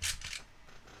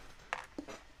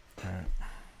 All right.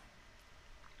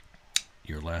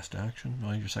 Your last action?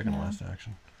 No, your second last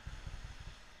action.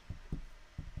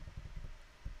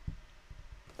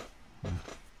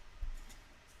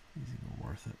 These even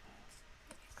worth it.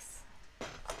 Thanks.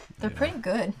 They're pretty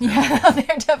good. Yeah,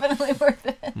 they're definitely worth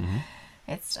it.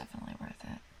 It's definitely worth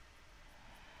it.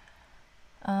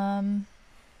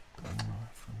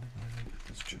 Get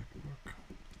this checkbook.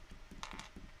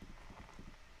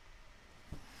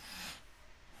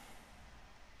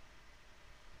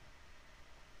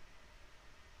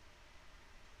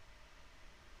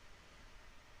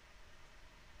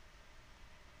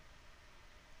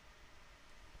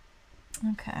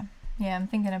 Okay. Yeah, I'm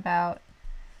thinking about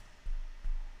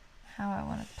how I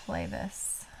want to play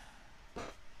this.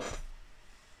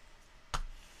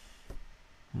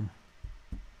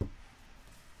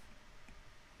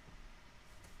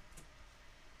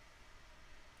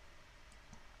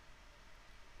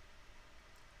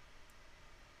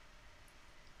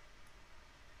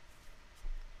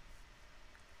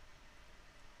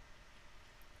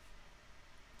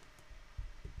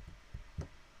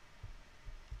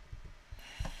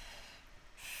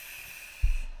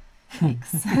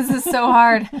 This is so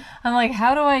hard. I'm like,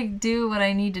 how do I do what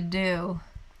I need to do?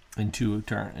 In two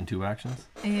actions?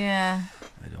 Yeah.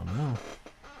 I don't know.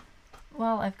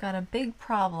 Well, I've got a big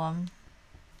problem.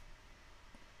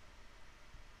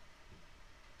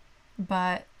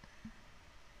 But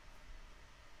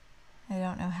I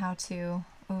don't know how to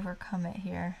overcome it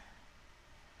here.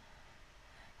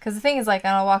 Because the thing is, like,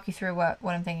 and I'll walk you through what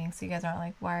I'm thinking so you guys aren't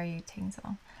like, why are you taking so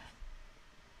long?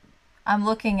 I'm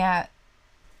looking at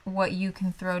what you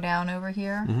can throw down over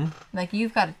here. Mm-hmm. Like,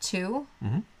 you've got a 2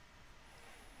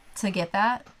 to get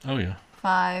that. Oh, yeah.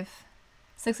 5,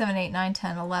 6, 7, 8, 9,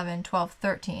 10, 11, 12,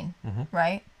 13, Mm-hmm.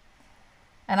 right?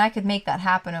 And I could make that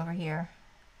happen over here.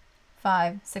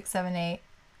 5, 6, 7, 8,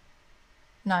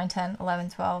 9, 10, 11,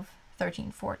 12,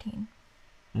 13, 14.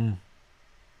 Mm.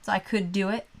 So I could do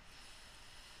it,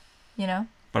 you know?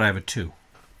 But I have a 2.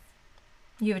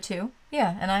 You have a 2?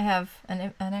 Yeah, and I have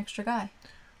an extra guy.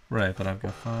 Right, but I've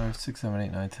got 5, 6, 7,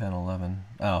 8, 9, 10, 11.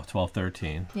 Oh, 12,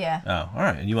 13. Yeah. Oh, all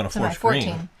right. And you want to So my force 14.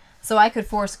 green. So I could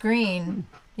force green,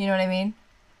 you know what I mean?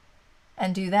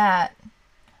 And do that.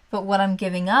 But what I'm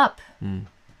giving up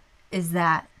is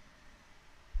that.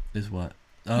 Is what?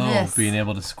 Oh, This. Being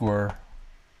able to score.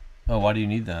 Oh, why do you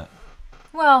need that?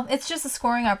 Well, it's just a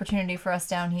scoring opportunity for us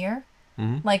down here.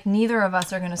 Mm-hmm. Like, neither of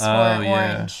us are going to score Oh, yeah.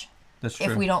 orange That's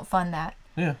true. if we don't fund that.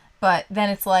 Yeah. But then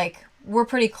it's like, we're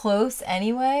pretty close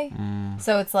anyway.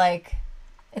 So it's like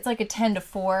a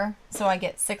 10-4. So I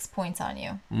get 6 points on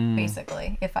you,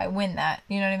 basically, if I win that.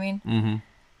 You know what I mean? Mm-hmm.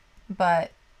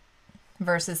 But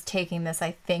versus taking this,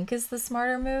 I think, is the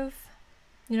smarter move.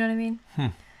 You know what I mean?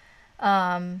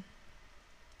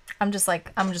 I'm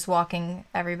just walking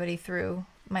everybody through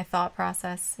my thought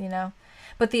process, you know?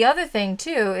 But the other thing,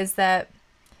 too, is that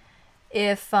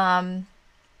if, because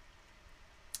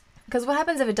what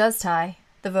happens if it does tie?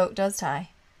 The vote does tie.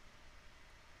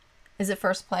 Is it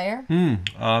first player? I'm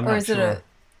Or not is sure. it a...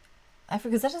 I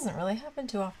forget, because that doesn't really happen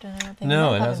too often, I don't think.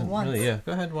 No, might it happen hasn't once. really. Yeah,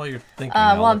 go ahead while you're thinking. Well,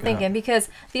 I'm look it up. thinking, because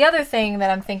the other thing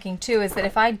that I'm thinking, too, is that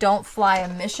if I don't fly a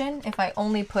mission, if I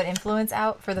only put influence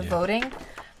out for the voting,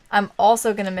 I'm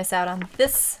also going to miss out on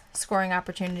this scoring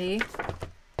opportunity,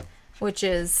 which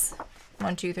is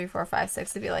 1, 2, 3, 4, 5,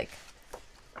 6, to be like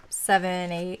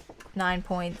 7, 8, 9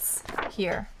 points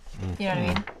here. You know what I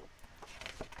mean?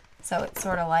 So it's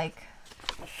sort of like,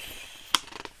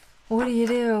 what do you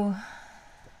do?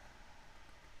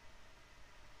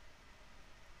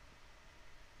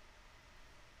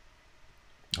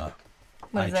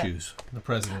 What is I it? choose the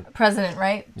president. President,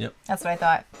 right? Yep. That's what I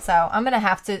thought. So I'm going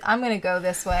to go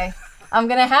this way. I'm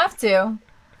going to have to.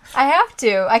 I have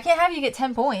to. I can't have you get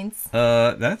 10 points.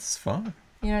 That's fine.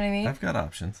 You know what I mean? I've got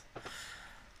options.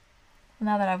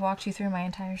 Now that I've walked you through my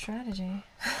entire strategy.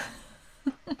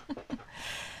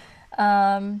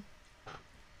 I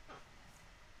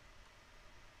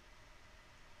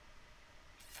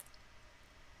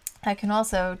can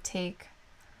also take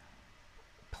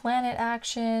planet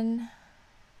action.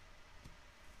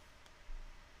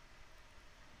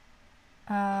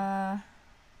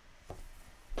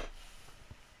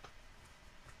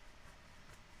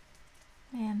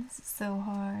 Man, this is so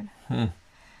hard.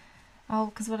 Oh,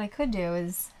 because what I could do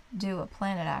is do a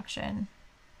planet action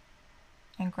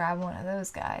and grab one of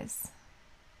those guys.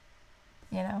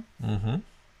 You know? Mm-hmm.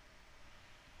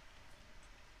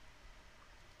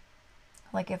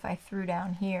 Like if I threw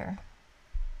down here.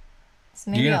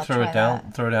 So maybe You're I'll gonna throw try it down,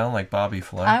 that. throw it down like Bobby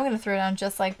Flay. I'm gonna throw down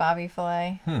just like Bobby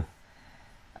Flay.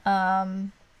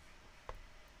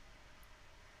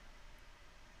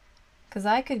 Because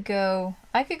I could go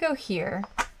here,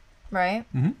 right?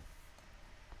 Mm-hmm.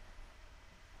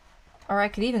 Or I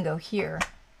could even go here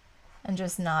and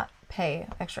just not pay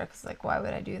extra, because like, why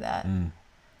would I do that?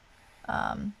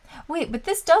 Wait, but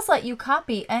this does let you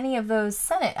copy any of those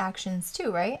Senate actions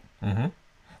too, right? Mm-hmm.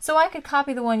 So I could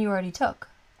copy the one you already took,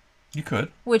 You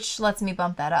could. which lets me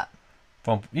bump that up.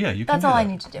 Bump. Yeah, you can. That's do all I that.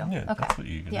 need to do. Yeah, Okay. that's what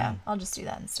you can Yeah, do. I'll just do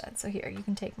that instead. So here, you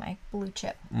can take my blue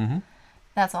chip. Mm-hmm.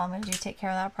 That's all I'm going to do. Take care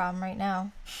of that problem right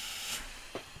now.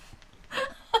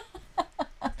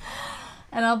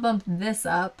 And I'll bump this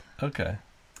up. Okay.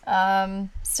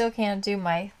 Still can't do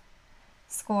my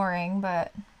scoring,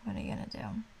 but What are you gonna do?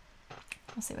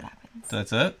 We'll see what happens.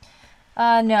 That's it?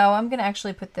 No, I'm gonna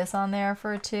actually put this on there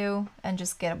for a 2 and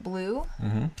just get a blue.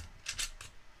 Mm-hmm.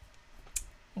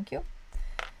 Thank you.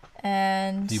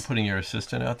 And Are you putting your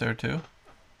assistant out there too?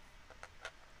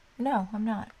 no, I'm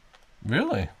not.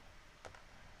 Really?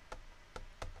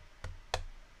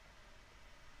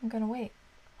 I'm gonna wait.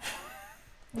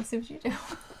 Let's see what you do.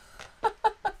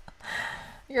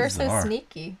 You're Bizarre. so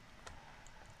sneaky.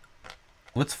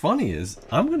 What's funny is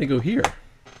I'm going to go here.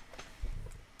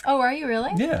 Oh, are you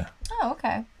really? Yeah. Oh,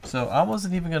 okay. So I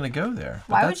wasn't even going to go there.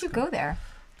 Why would you go there?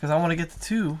 Because I want to get the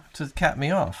 2 to cap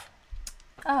me off.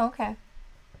 Oh, okay.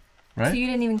 Right? So you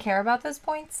didn't even care about those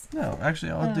points? No,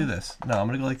 actually, I'll do this. No, I'm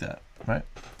going to go like that. Right?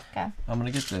 Okay. I'm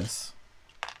going to get this.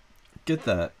 Get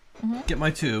that. Get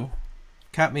my 2.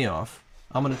 Cap me off.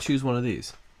 I'm going to choose one of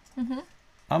these.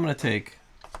 I'm going to take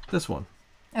this one.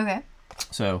 Okay.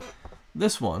 So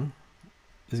this one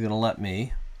is going to let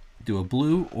me do a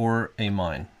blue or a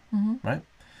mine. Right?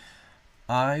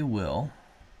 I will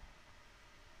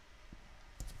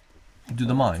do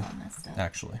the mine,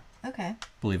 actually. Okay.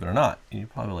 Believe it or not. And you're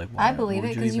probably like, why I believe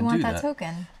it because you want that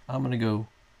token. I'm going to go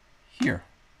here.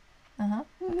 No,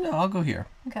 I'll go here.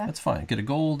 Okay. That's fine. Get a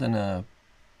gold and a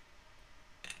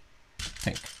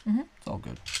pink. It's all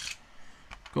good.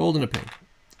 Gold and a pink.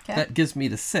 Okay. That gives me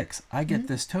the 6. I get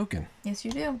this token. Yes,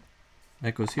 you do.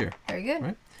 That goes here. Very good.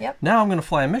 Right? Yep. Now I'm going to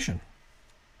fly a mission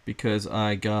because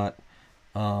I got,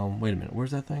 wait a minute,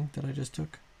 where's that thing that I just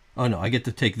took? Oh no, I get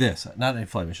to take this, not a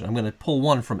fly mission. I'm going to pull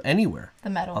one from anywhere The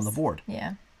medals. on the board.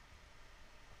 Yeah.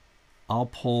 I'll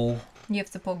pull You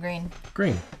have to pull green.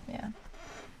 green, Yeah.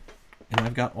 and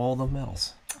I've got all the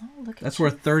medals. Oh, look at That's you.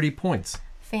 worth 30 points.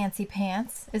 Fancy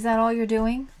pants. Is that all you're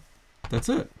doing? That's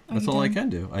it. That's you all I done? can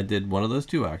do. I did one of those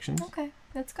 2 actions Okay,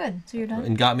 that's good. So you're done.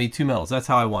 and got me 2 medals. That's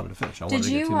how I wanted to finish. I wanted Did to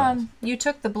get 2 you medals. you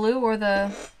took the blue or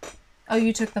the? Oh,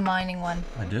 you took the mining one.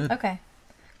 I did. Okay,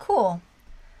 cool.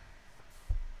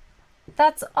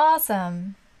 That's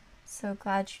awesome. So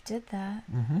glad you did that.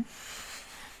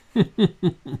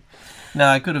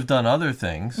 Now I could have done other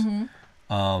things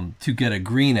to get a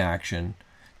green action,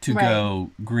 to Right.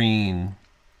 go green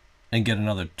and get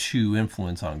another 2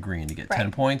 influence on green to get 10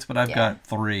 Right. points, but I've Yeah. got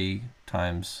 3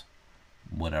 times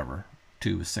whatever.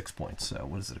 2 is 6 points, so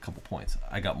what is it, a couple points?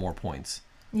 I got more points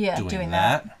Yeah, doing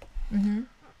that.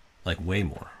 Like way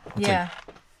more. It's Yeah,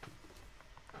 like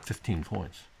 15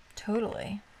 points.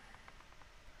 totally.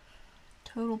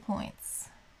 Total points.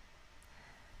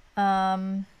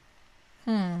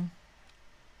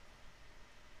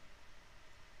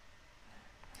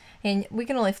 And we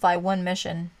can only fly 1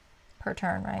 mission per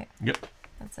turn, right? Yep.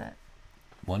 That's it.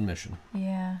 1 mission.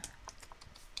 Yeah.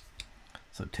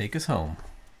 So take us home.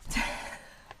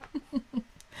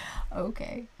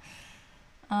 Okay.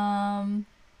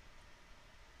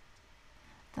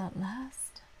 That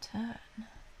last turn.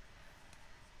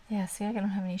 Yeah, see, I don't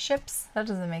have any ships. That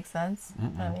doesn't make sense. I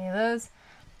don't have any of those.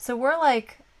 So we're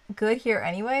like good here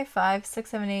anyway. 5, 6,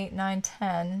 7, 8, 9,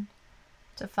 10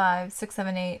 to 5, 6,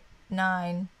 7, 8,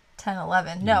 9, 10,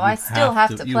 11. No, I still have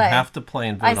to play. You have to play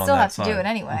and vote I on that still have to side. do it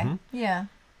anyway. Yeah.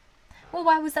 Well,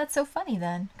 why was that so funny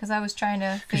then? Because I was trying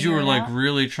to. Because you were like out.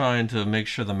 really trying to make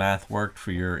sure the math worked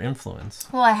for your influence.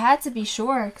 Well, I had to be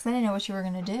sure because I didn't know what you were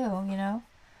going to do, you know?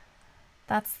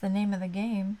 That's the name of the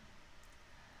game.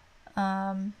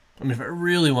 I mean, if I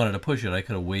really wanted to push it, I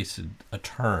could have wasted a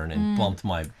turn and bumped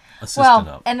my assistant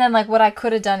Well, up. and then like what I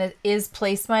could have done is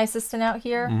place my assistant out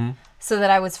here so that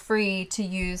I was free to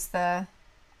use the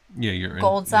Yeah, your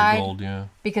gold side. Your gold, yeah.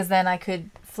 because then I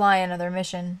could fly another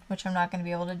mission, which I'm not going to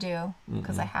be able to do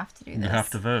because I have to do this. You have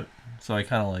to vote. So I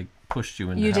kind of like pushed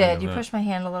you into You having did. to You vote. pushed my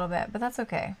hand a little bit, but that's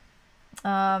okay.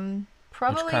 Probably.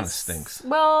 Which kind of stinks.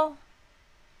 Well.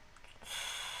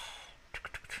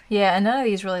 Yeah, and none of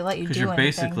these really let you do Because you're anything.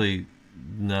 basically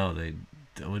they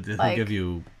don't Like, give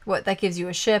you. What, that gives you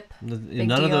a ship?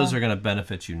 None of those deal. are going to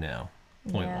benefit you now,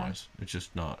 point Yeah. wise. It's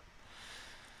just not.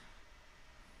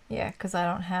 Yeah, because I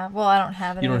don't have. Well, I don't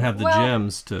have any. You don't have the well,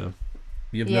 gems to.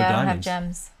 You have Yeah, no I don't have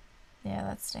diamonds. gems. Yeah,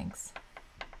 that stinks.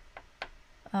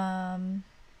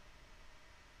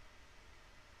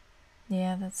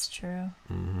 Yeah, that's true.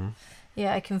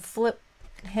 Yeah, I can flip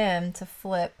him to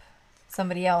flip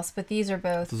somebody else, but these are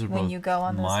both Those are when both you go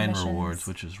on those mine missions. rewards,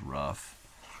 which is rough.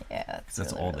 Yeah, 'Cause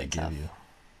that's really, all really they tough. give you.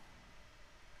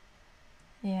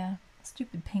 Yeah,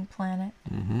 stupid pink planet.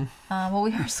 Mm-hmm. Well,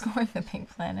 we are scoring the pink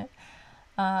planet.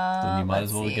 Then you might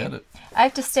as well let's get see. it. I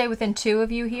have to stay within 2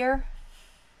 of you here,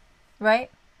 right?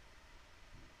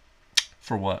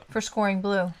 For what? For scoring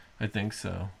blue. I think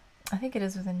so. I think it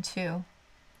is within 2.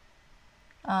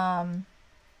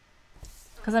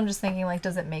 Because I'm just thinking, like,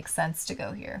 does it make sense to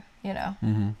go here? You know?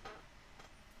 Mm-hmm.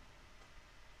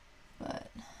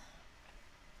 But,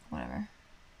 whatever.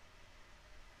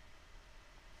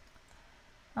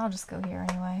 I'll just go here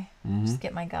anyway. Mm-hmm. Just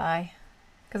get my guy.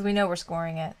 Because we know we're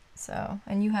scoring it. So,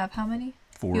 and you have how many?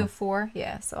 4. You have 4?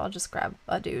 Yeah, so I'll just grab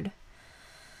a dude.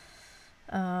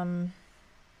 And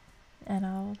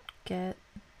I'll get...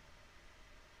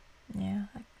 Yeah.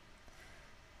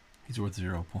 He's worth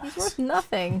 0 points. He's worth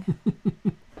nothing.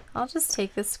 I'll just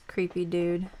take this creepy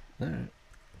dude. All right.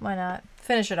 Why not?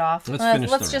 Finish it off.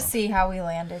 Let's just see how we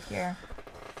landed here.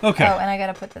 Okay. Oh, and I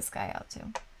gotta put this guy out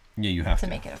too. Yeah, you have to. To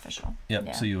make it official. Yep,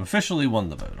 Yeah. so you officially won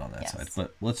the vote on that Yes. side.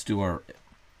 But let's do our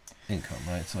income,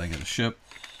 right? So I get a ship,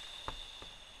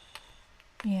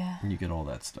 Yeah. and you get all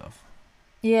that stuff.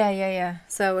 Yeah.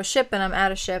 So a ship, and I'm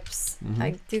out of ships. Mhm.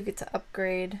 I do get to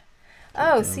upgrade.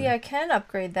 Oh, see, I can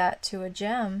upgrade that to a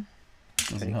gem.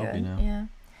 Doesn't Pretty help good. you now.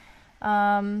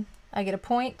 Yeah. I get a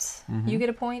point. Mhm. You get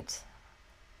a point.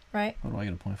 Right? What do I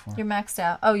get a point for? You're maxed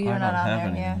out. Oh, you're I not don't on have there.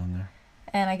 anything Yeah. on there.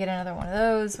 And I get another one of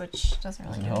those, which doesn't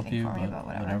really Doesn't do help anything you, for me, but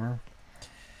but whatever.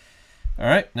 All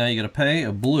right, now you got to pay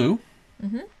a blue.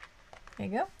 Mm-hmm. There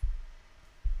you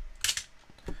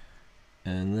go.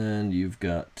 And then you've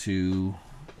got to,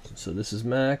 so this is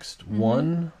maxed.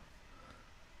 1,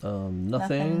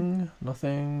 nothing,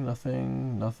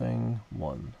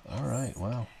 1. All right,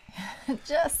 wow.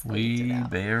 Just squeezed it We out.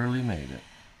 barely made it.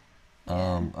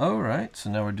 Yeah. All right, so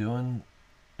now we're doing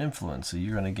influence. So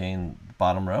you're going to gain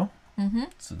bottom row. Mm-hmm.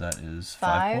 So that is 5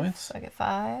 5 points. So I get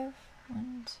 5.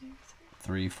 1, 2,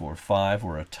 3, 4, 5.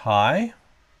 We're a tie.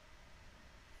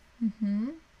 3. Mm-hmm.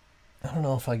 I don't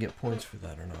know if I get points for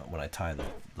that or not when I tie the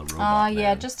robot Yeah,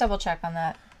 man. just double check on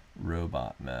that.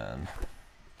 Robot man.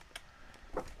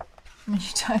 When you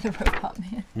tie the robot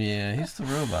man. Yeah, he's the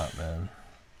robot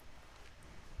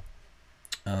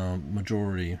man.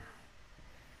 Majority.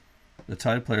 The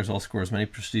tied players all score as many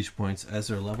prestige points as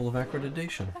their level of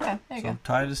accreditation. Okay, there you So go.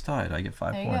 tied is tied. I get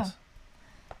 5 There you points. go.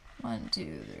 1,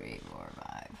 2, 3, 4,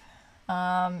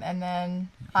 5. And then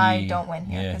I don't win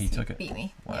here Yeah, because he took it. beat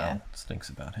me. Wow, Yeah. stinks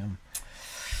about him.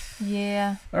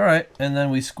 Yeah. All right, and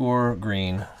then we score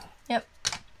green. Yep.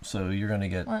 So you're going to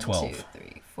get 1, 12. 2,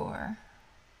 3, 4,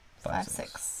 5, 5,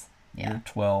 6. 6. Yeah. You're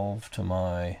 12 to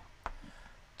my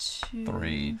 2,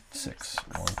 3, 6.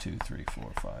 1, 2, 3,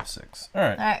 4, 5, 6. All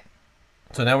right. All right.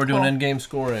 So now we're doing Cool. end-game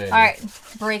scoring. All right.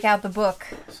 Break out the book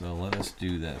So let us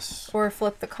do this. or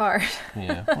flip the card.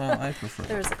 Yeah, well, I prefer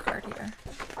There's a card here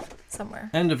somewhere.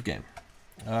 end of game.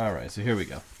 All right, so here we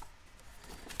go.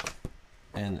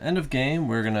 And end of game,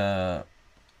 we're going to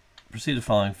proceed to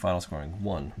following final scoring.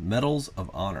 1, Medals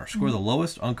of Honor. Score the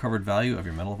lowest uncovered value of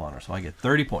your Medal of Honor. So I get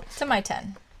 30 points. To my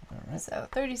 10. All right. So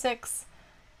 36,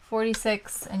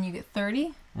 46, and you get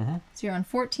 30. Mm-hmm. So you're on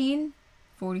 14,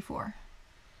 44.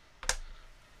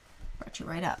 Brought you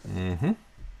right up. Mm-hmm.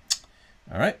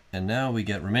 All right, and now we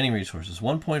get remaining resources.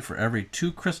 1 point for every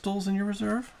 2 crystals in your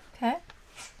reserve. Okay.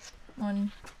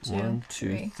 1, 2, 1, 2,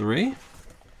 3. 3. Okay.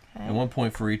 And 1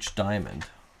 point for each diamond.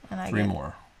 And I 3 get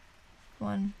more.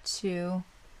 1, 2,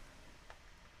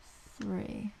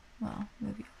 3. Well,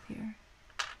 move you up here.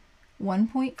 1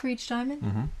 point for each diamond?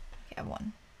 Mm-hmm. Yeah,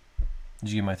 1. Did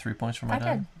you get my 3 points for my I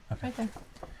diamond? did. Okay. Right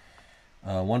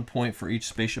there. 1 point for each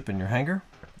spaceship in your hangar.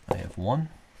 I have 1.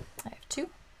 I have 2.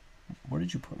 Where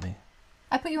did you put me?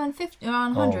 I put you on 50,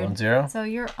 on Oh, 100. 1, 0? So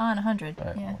you're on 100. All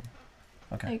right, Yeah. 1.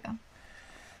 Okay. There you go.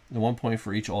 The 1 point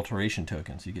for each alteration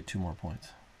token, so you get 2 more points.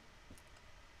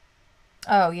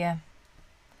 Oh, yeah.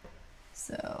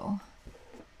 So,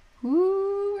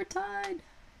 woo, we're tied.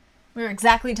 We're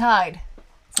exactly tied.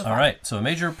 So All right, so a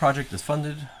major project is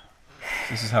funded.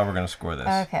 This is how we're going to score this.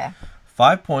 Okay.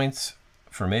 5 points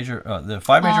for major. The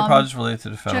 5 major projects related to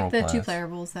the federal Check the plans. 2-player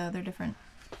rules, though. They're different.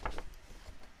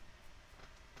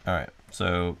 All right,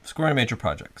 so scoring major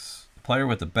projects. The player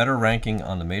with the better ranking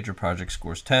on the major project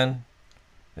scores 10.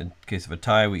 In case of a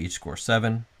tie, we each score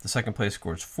 7. The second place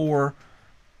scores 4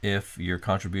 if your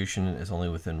contribution is only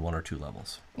within 1 or 2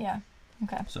 levels. Yeah.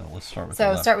 Okay. So let's start with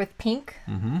So start with pink.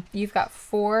 Mm-hmm. You've got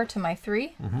 4 to my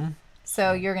 3. Mm-hmm.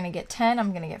 So you're going to get 10. I'm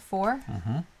going to get 4.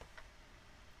 Mm-hmm.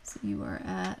 So you are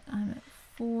I'm at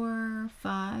 4,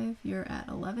 5. You're at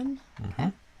 11. Mm-hmm.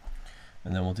 And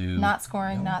then we'll do... Not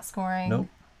scoring, no. not scoring. Nope.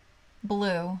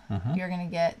 Blue. Mm-hmm. You're going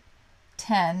to get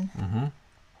 10. Mm-hmm.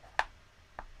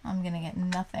 I'm going to get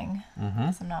nothing. Mm-hmm.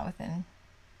 Because I'm not within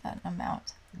that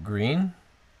amount. Green.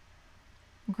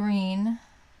 Green.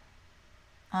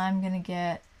 I'm going to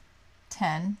get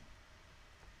 10.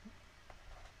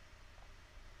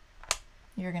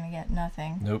 You're going to get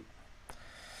nothing. Nope.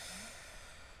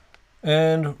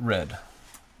 And red.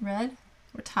 Red.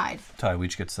 We're tied. Tied. We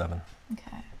each get 7.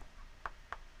 Okay.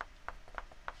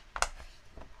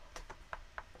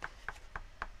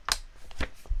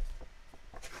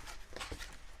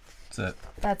 That's it.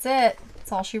 That's it.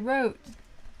 That's all she wrote.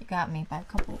 You got me by a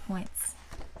couple of points.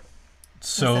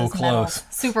 So close. Medals.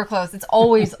 Super close. It's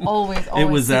always, always, always. It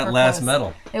was that super last close.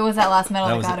 medal. It was that last medal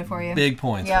that was got it for you. Big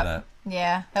points Yep. for that.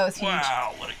 Yeah, that was huge.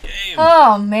 Wow, what a game.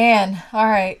 Oh, man. All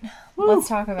right. Woo. Let's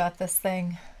talk about this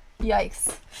thing.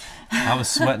 Yikes. I was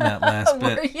sweating that last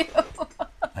bit. Were you?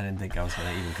 I didn't think I was going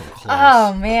to even come close.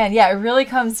 Oh, man. Yeah, it really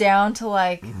comes down to,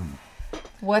 like,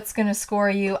 what's going to score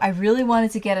you. I really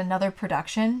wanted to get another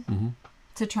production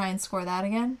to try and score that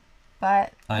again.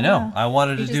 But I know. I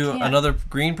wanted to do can't. another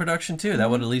green production, too. That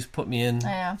would at least put me in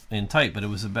tight. But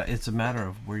it's a matter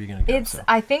of where you're going to go.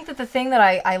 I think that the thing that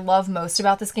I love most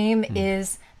about this game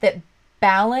is that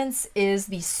balance is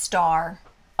the star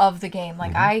of the game.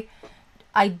 Like, I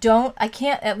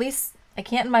can't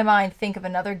in my mind think of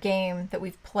another game that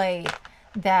we've played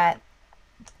that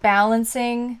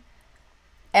balancing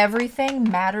everything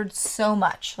mattered so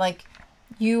much. Like,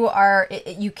 you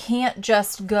can't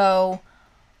just go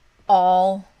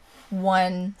all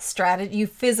one strategy. You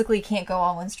physically can't go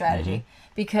all one strategy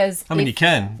because you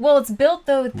can. Well, it's built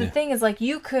though. The thing is, like,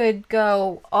 you could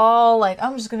go all like,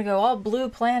 I'm just gonna go all blue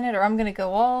planet, or I'm gonna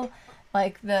go all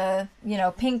like the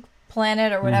pink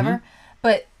planet or whatever.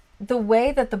 But the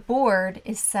way that the board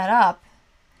is set up,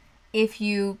 if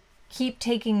you keep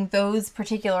taking those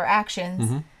particular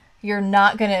actions, you're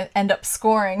not going to end up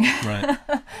scoring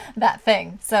that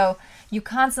thing. So you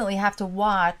constantly have to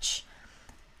watch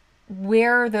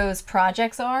where those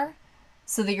projects are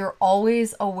so that you're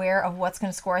always aware of what's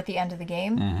going to score at the end of the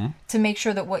game to make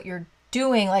sure that what you're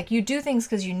doing, like, you do things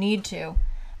because you need to,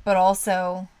 but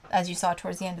also, as you saw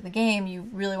towards the end of the game, you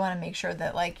really want to make sure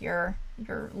that, like, you're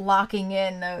locking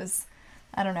in those,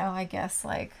 I don't know, I guess,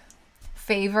 like,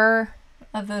 favor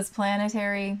of those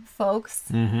planetary folks,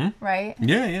 right?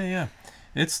 Yeah.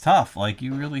 It's tough. Like,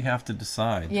 you really have to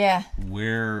decide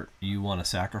where you want to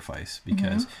sacrifice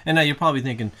because, and now you're probably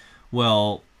thinking,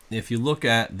 well, if you look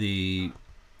at the,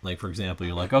 like, for example,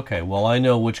 you're like, okay, well, I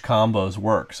know which combos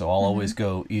work, so I'll always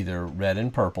go either red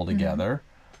and purple together,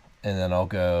 and then I'll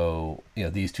go,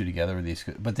 these two together or these.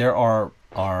 But there are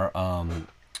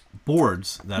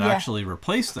boards that actually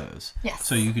replace those. Yes.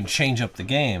 So you can change up the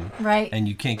game. Right. And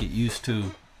you can't get used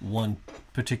to one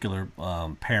particular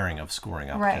pairing of scoring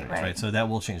opportunities. Right. So that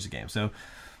will change the game. So,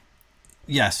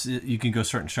 yes, you can go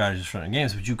certain strategies for certain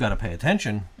games, but you've got to pay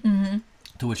attention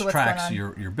to which tracks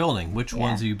you're building. Which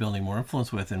ones are you building more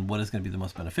influence with, and what is going to be the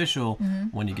most beneficial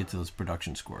when you get to those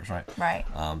production scores, right? Right.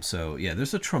 So, yeah,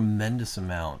 there's a tremendous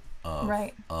amount of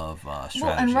strategy.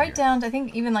 Well, and down to, I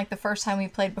think, even like the first time we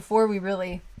played, before we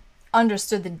really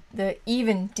understood the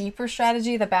even deeper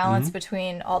strategy, the balance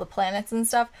between all the planets and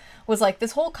stuff, was like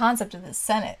this whole concept of the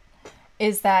Senate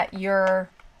is that you're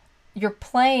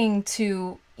playing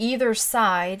to either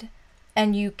side,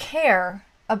 and you care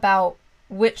about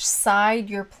which side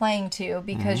you're playing to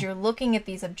because you're looking at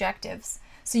these objectives.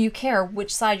 So you care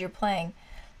which side you're playing,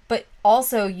 but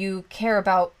also you care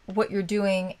about what you're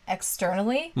doing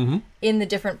externally in the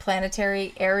different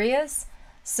planetary areas.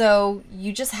 So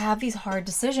you just have these hard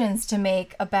decisions to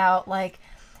make about, like,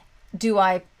 do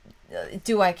I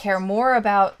care more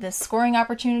about this scoring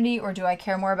opportunity, or do I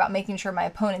care more about making sure my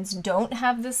opponents don't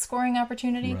have this scoring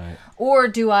opportunity? Right. Or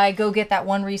do I go get that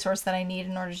one resource that I need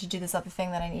in order to do this other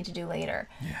thing that I need to do later?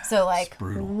 Yeah, so, like,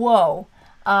 whoa.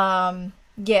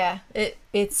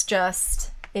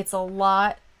 It's a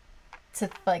lot to,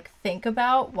 like, think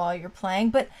about while you're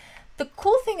playing. But the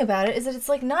cool thing about it is that it's,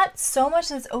 like, not so much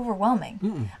that it's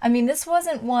overwhelming. I mean, this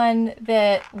wasn't one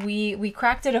that we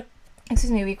cracked it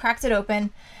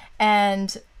open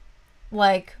and,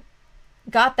 like,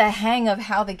 got the hang of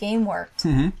how the game worked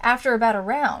after about a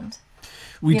round.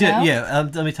 We did, yeah.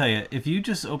 Let me tell you, if you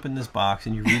just open this box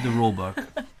and you read the rule book,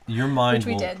 your mind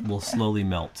will slowly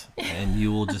melt, and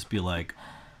you will just be like,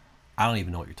 I don't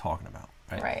even know what you're talking about.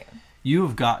 Right. You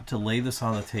have got to lay this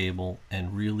on the table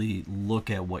and really look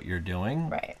at what you're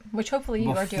doing. Right. Which hopefully you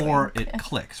are doing. Before it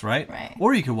clicks, right? Right.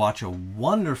 Or you could watch a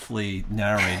wonderfully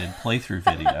narrated playthrough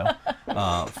video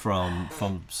from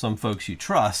some folks you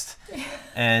trust,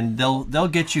 and they'll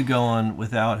get you going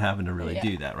without having to really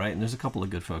do that, right? And there's a couple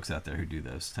of good folks out there who do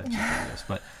those types of videos,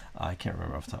 but I can't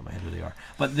remember off the top of my head who they are.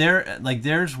 But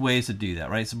there's ways to do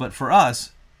that, right? So, but for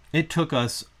us, it took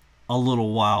us a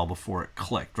little while before it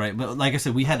clicked, right? But like I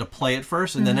said, we had to play it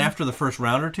first, and then after the first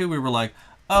round or two, we were like,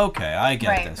 okay, I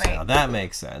get this now. That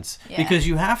makes sense. Yeah. Because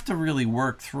you have to really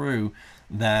work through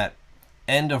that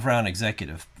end of round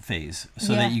executive phase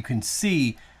so that you can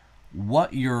see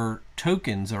what your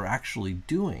tokens are actually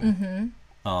doing.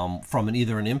 From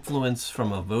either an influence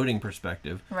from a voting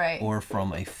perspective, right, or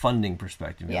from a funding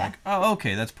perspective. You're yeah. like, oh,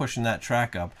 okay, that's pushing that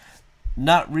track up.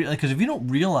 Not really, because if you don't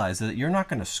realize that you're not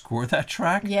going to score that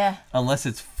track, yeah, unless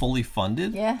it's fully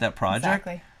funded, yeah, that project,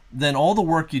 exactly. then all the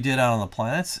work you did out on the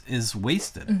planets is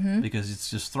wasted because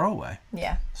it's just throwaway.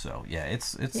 Yeah. So yeah,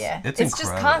 it's it's incredible.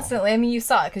 just constantly. I mean, you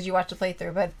saw it because you watched the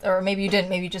playthrough, but or maybe you didn't.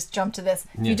 Maybe you just jumped to this.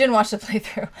 If you didn't watch the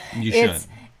playthrough, you should.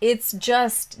 It's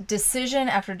just decision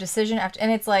after decision after,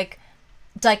 and it's like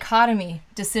dichotomy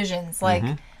decisions. Like,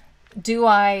 do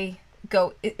I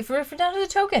go, if we're down to the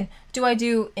token, do I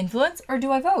do influence or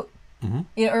do I vote?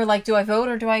 You know, or like, do I vote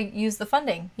or do I use the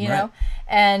funding? You know,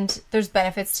 and there's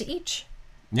benefits to each.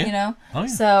 Yeah. You know, oh, yeah.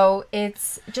 So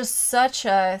it's just such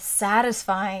a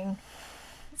satisfying,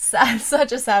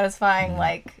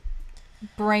 like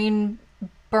brain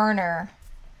burner.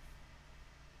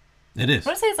 It is. I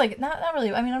want to say it's like not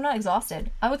really. I mean, I'm not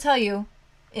exhausted. I will tell you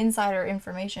insider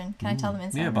information. Can I tell them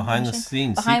insider? Yeah, behind the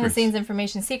scenes. Behind the scenes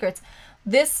information secrets.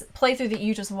 This playthrough that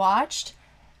you just watched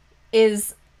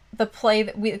is the play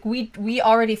that we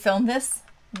already filmed this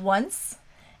once,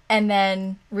 and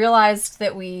then realized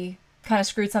that we kind of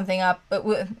screwed something up, but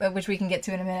which we can get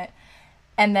to in a minute,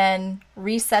 and then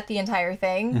reset the entire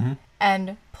thing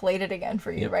and played it again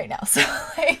for you right now. So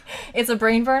like, it's a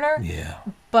brain burner. Yeah.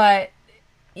 But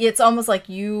it's almost like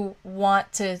you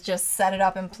want to just set it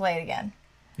up and play it again.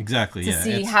 Exactly. To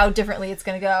see how differently it's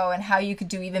going to go and how you could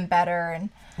do even better.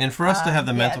 And for us to have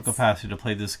the mental capacity to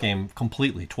play this game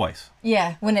completely twice.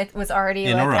 Yeah, when it was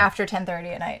already like after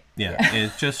 10:30 at night. Yeah,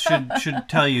 it just should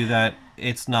tell you that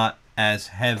it's not as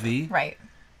heavy. Right.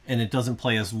 And it doesn't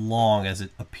play as long as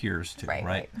it appears to.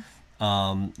 Right.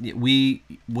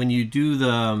 When you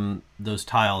do those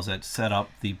tiles that set up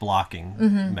the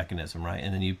blocking mechanism, right,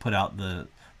 and then you put out the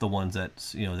ones that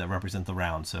that represent the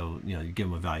round. So you give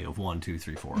them a value of 1, 2,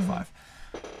 3, 4, or 5.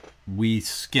 We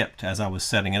skipped as I was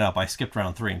setting it up. I skipped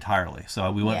round 3 entirely.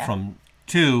 So we went from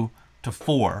 2 to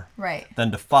 4, right,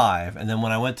 then to 5, and then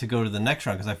when I went to go to the next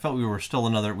round, because I felt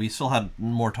we still had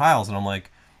more tiles, and I'm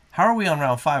like, how are we on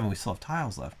round 5 and we still have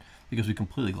tiles left? Because we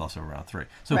completely glossed over round 3.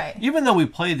 So even though we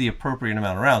played the appropriate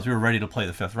amount of rounds, we were ready to play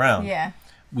the 5th round. Yeah.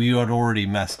 We had already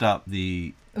messed up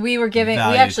the. We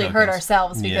actually hurt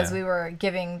ourselves because we were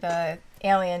giving the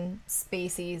alien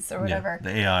species or whatever the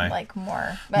AI like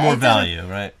more value,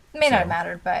 right? It may not have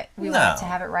mattered, but we wanted to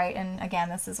have it right. And again,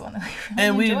 this is one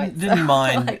that we really enjoyed, didn't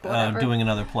mind doing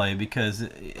another play because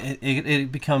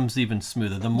it becomes even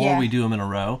smoother the more we do them in a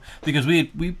row. Because we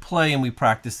play and we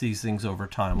practice these things over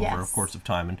time, over a course of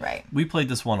time. And we played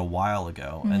this one a while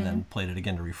ago and then played it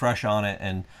again to refresh on it.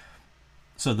 And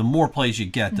so the more plays you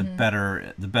get, the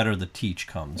better the teach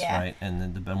comes, right? And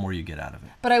then the more you get out of it.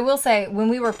 But I will say, when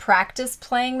we were practice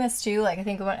playing this too, like I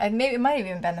think maybe it might have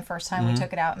even been the first time we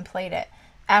took it out and played it.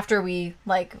 After we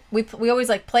always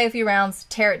like play a few rounds,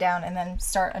 tear it down, and then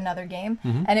start another game.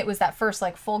 And it was that first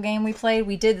like full game we played.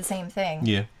 We did the same thing.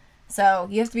 Yeah. So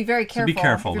you have to be very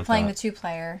careful, if you're playing the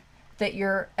 2-player that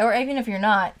or even if you're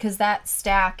not, because that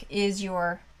stack is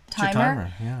your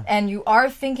timer, and you are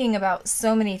thinking about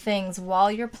so many things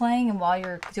while you're playing and while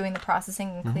you're doing the processing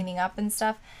and cleaning up and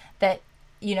stuff that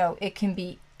it can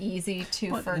be easy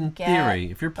to forget. In theory,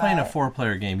 if you're playing a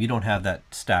 4-player game, you don't have that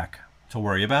stack to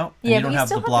worry about. And you don't have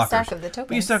the blockers. Stack of the tokens.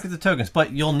 But you stack with the tokens,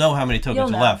 but you'll know how many tokens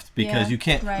are left because you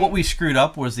can't. What we screwed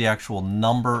up was the actual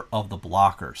number of the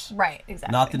blockers. Right,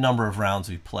 exactly. Not the number of rounds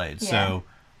we played. So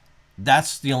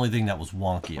that's the only thing that was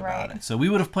wonky about it. So we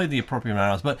would have played the appropriate amount of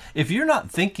rounds. But if you're not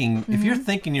thinking, if you're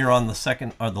thinking you're on the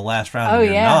second or the last round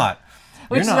and you're not.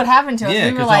 Which is what happened to us.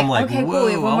 We were like, okay, cool,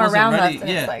 we have one more round left. And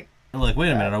it's like, I'm like,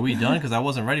 wait a minute, are we done? Because I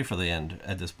wasn't ready for the end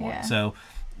at this point. So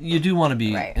you do want to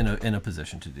be in a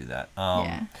position to do that.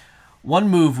 One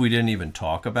move we didn't even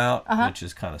talk about, which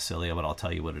is kind of silly, but I'll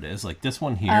tell you what it is. Like this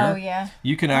one here,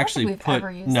 you can actually put.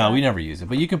 No, we never use it,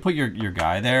 but you can put your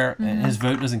guy there, and his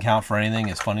vote doesn't count for anything.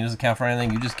 His funding doesn't count for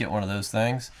anything. You just get one of those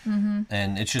things,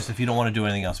 and it's just if you don't want to do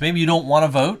anything else. Maybe you don't want to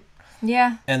vote.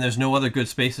 Yeah. And there's no other good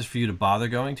spaces for you to bother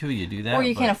going to. You do that. Or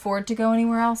you can't afford to go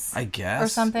anywhere else. I guess. Or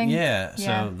something. Yeah.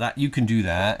 So that you can do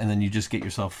that, and then you just get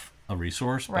yourself a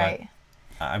resource. Right. But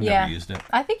I've never used it.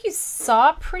 I think you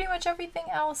saw pretty much everything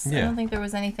else. I don't think there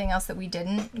was anything else that we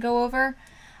didn't go over.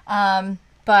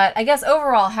 But I guess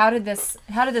overall, how did this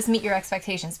meet your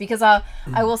expectations? Because I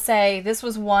will say this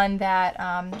was one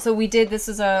that so we did. This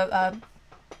is a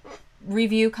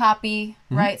review copy,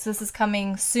 right? So this is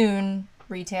coming soon,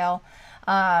 retail,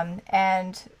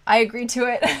 and I agreed to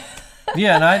it.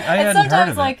 Yeah, and I hadn't heard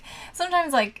of it.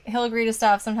 Sometimes he'll agree to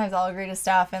stuff. Sometimes I'll agree to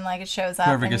stuff, and it shows up.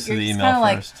 Whoever gets to the email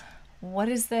first. What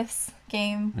is this?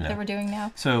 game No. that we're doing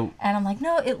now. So, And I'm like,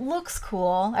 no, it looks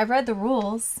cool. I read the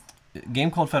rules.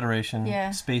 game called Federation,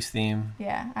 Yeah. space theme,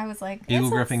 Yeah, I was like, Eagle this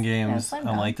Griffin looks- yeah, games. slam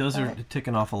I'm like, dunk, those are but-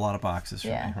 ticking off a lot of boxes for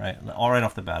Yeah. me, right? All right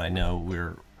off the bat, I know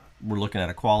we're looking at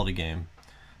a quality game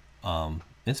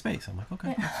in space. I'm like,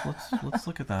 okay, let's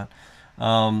look at that.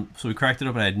 So we cracked it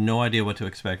open. I had no idea what to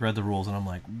expect. Read the rules, and I'm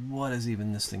like, what is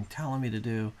even this thing telling me to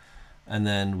do? And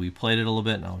then we played it a little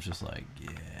bit, and I was just like, yeah,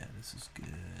 this is good.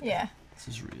 Yeah.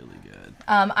 This is really good.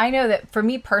 I know that for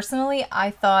me personally,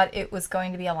 I thought it was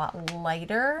going to be a lot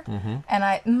lighter, and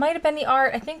it might have been the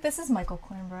art. I think this is Michael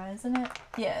Coimbra, isn't it?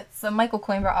 Yeah, it's the Michael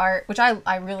Coimbra art, which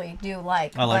I really do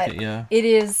like. I like but it, yeah. It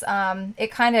is, it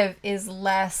kind of is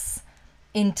less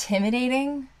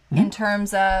intimidating in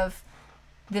terms of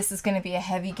this is going to be a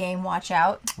heavy game, watch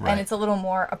out. Right. And it's a little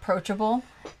more approachable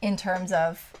in terms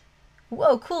of,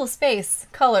 whoa, cool space,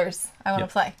 colors, I want to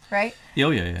Yep. play, right? Oh,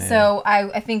 yeah. So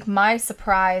I think my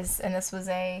surprise, and this was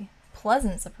a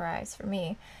pleasant surprise for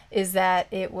me, is that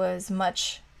it was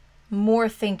much more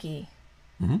thinky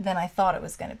than I thought it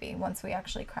was going to be once we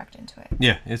actually cracked into it.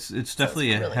 Yeah, it's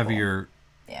definitely really a heavier,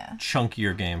 Yeah.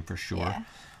 chunkier game for sure.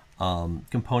 Yeah.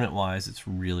 Component wise, it's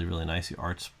really, really nice. The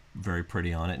art's very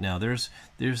pretty on it. Now there's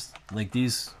like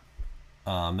these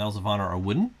Medals of Honor are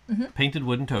wooden, painted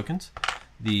wooden tokens.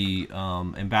 The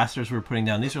ambassadors we're putting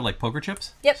down, these are like poker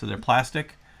chips. Yep. So they're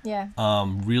plastic. Yeah.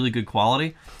 Really good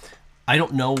quality. I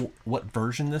don't know what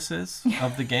version this is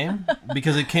of the game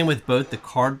because it came with both the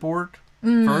cardboard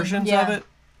versions yeah. of it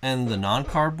and the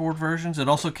non-cardboard versions. It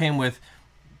also came with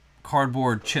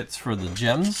cardboard chits for the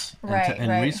gems and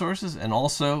Right. resources, and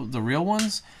also the real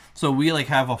ones. So we like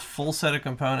have a full set of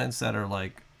components that are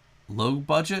like low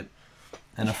budget,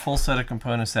 and a full set of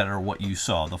components that are what you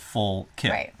saw, the full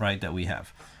kit, right, that we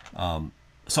have.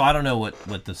 So I don't know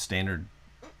what the standard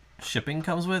shipping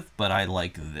comes with, but I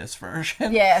like this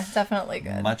version. Yeah, definitely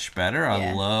good. Much better. I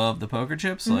Yeah. love the poker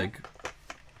chips. Like,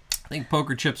 I think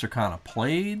poker chips are kind of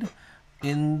played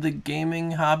in the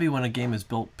gaming hobby when a game is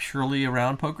built purely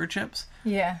around poker chips.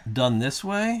 Yeah. Done this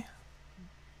way,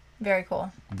 Very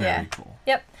cool. very cool.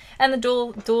 Yep. And the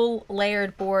dual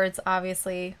layered boards,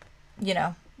 obviously,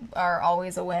 are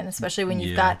always a win, especially when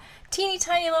you've got teeny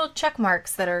tiny little check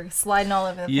marks that are sliding all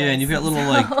over the place. Yeah, and you've got little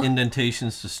like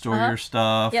indentations to store your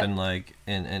stuff, Yep. and like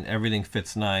and everything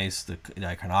fits nice. The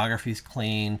iconography's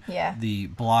clean. Yeah. The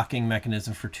blocking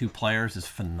mechanism for 2 players is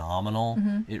phenomenal.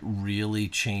 It really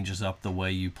changes up the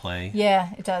way you play. Yeah,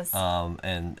 it does.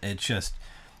 And it's just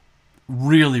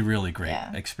really, really great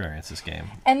experience, this game.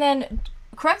 And then,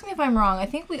 correct me if I'm wrong, I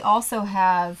think we also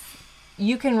have,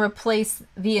 you can replace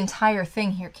the entire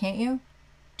thing here, can't you?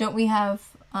 Don't we have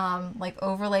like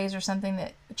overlays or something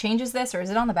that changes this, or is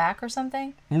it on the back or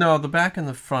something? No, the back and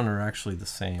the front are actually the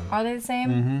same. Are they the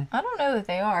same? I don't know that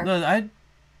they are. No,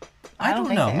 I don't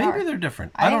think know. they Maybe are. they're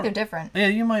different. I think they're different. Yeah,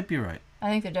 you might be right. I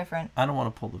think they're different. I don't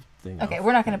want to pull the thing Okay, off.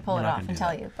 we're not going to pull We're it not off gonna and do tell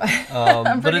that. you, but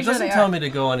I'm But pretty it sure doesn't they tell are. me to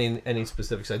go on any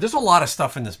specific side. There's a lot of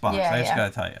stuff in this box. Yeah, I just yeah.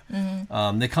 gotta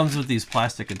tell you. It comes with these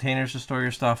plastic containers to store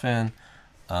your stuff in.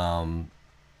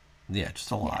 Yeah, just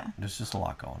a lot. Yeah. There's just a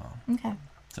lot going on. Okay.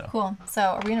 So Cool. So,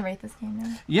 are we going to rate this game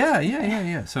now?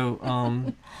 yeah. So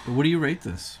what do you rate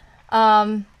this?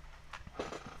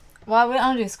 Well, we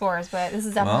don't do scores, but this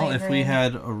is definitely Well, a if we green.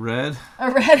 had a red,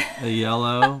 A red. a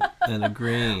yellow, and a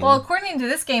green. Well, according to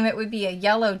this game, it would be a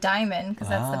yellow diamond because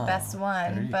that's the best there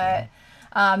one. you But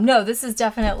no, this is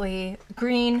definitely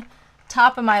green.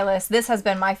 Top of my list. This has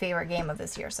been my favorite game of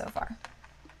this year so far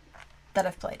that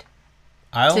I've played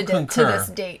I'll to concur. this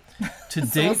date. To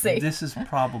So we'll date, see. this is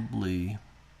probably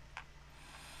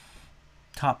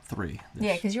top 3.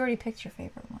 Yeah, because you already picked your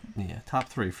favorite one Yeah, top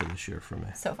 3 for this year for me.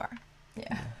 so far.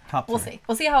 Yeah. Top 3. We'll see.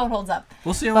 We'll see how it holds up.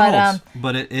 We'll see how But, it holds.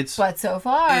 But it's But so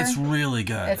far, it's really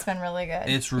good. it's been really good.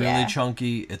 It's really Yeah.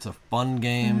 chunky. It's a fun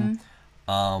game.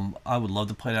 I would love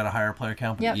to play it at a higher player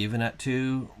count, but Yep. even at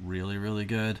 2, really, really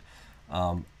good.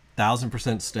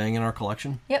 1,000% staying in our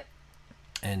collection. Yep.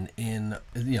 And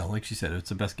like she said, it's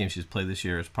the best game she's played this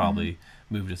year. It's probably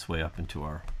moved its way up into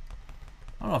our,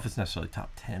 I don't know if it's necessarily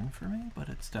top 10 for me, but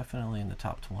it's definitely in the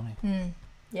top 20.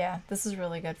 Yeah, this is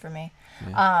really good for me.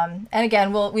 Yeah. And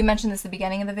again, we mentioned this at the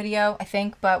beginning of the video, I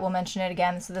think, but we'll mention it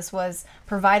again. So this was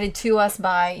provided to us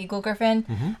by Eagle Griffin.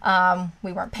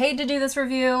 We weren't paid to do this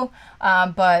review,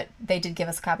 but they did give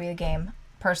us a copy of the game.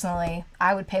 Personally,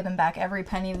 I would pay them back every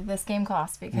penny that this game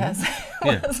cost because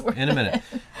it was worth in a minute.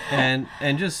 it.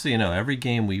 And just so you know, every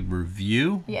game we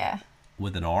review Yeah,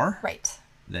 with an R, right.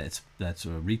 that's a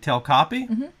retail copy.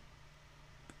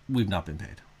 We've not been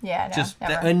paid. Yeah, no, just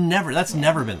never. That's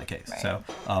never been the case. Right. So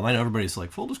I know everybody's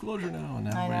like full disclosure now, and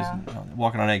everybody's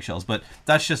walking on eggshells, but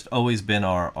that's just always been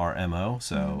our mo.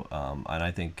 So and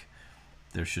I think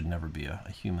there should never be a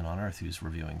human on Earth who's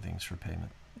reviewing things for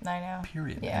payment. I know.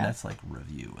 Period. Yeah. And that's like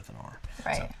review with an R.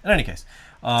 Right. So, in any case,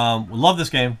 we love this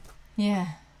game. Yeah.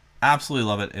 Absolutely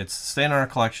love it. It's staying in our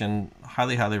collection.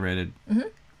 Highly, highly rated.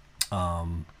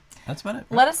 That's about it.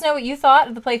 Right? Let us know what you thought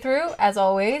of the playthrough, as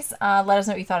always. Let us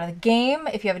know what you thought of the game.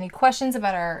 If you have any questions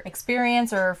about our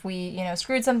experience, or if we,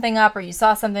 screwed something up, or you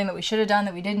saw something that we should have done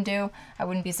that we didn't do, I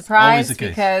wouldn't be surprised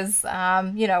because,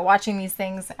 watching these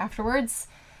things afterwards,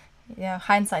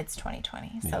 hindsight's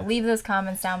 20/20. So leave those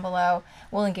comments down below.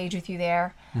 We'll engage with you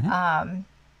there.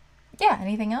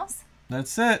 Anything else?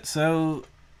 That's it. So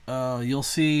you'll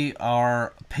see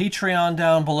our Patreon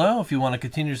down below if you want to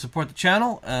continue to support the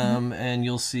channel. And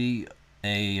you'll see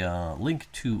a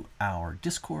link to our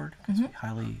Discord, because we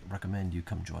highly recommend you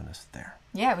come join us there.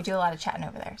 Yeah, we do a lot of chatting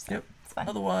over there. So it's fun.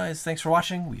 Otherwise, thanks for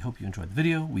watching. We hope you enjoyed the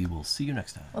video. We will see you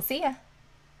next time. We'll see ya.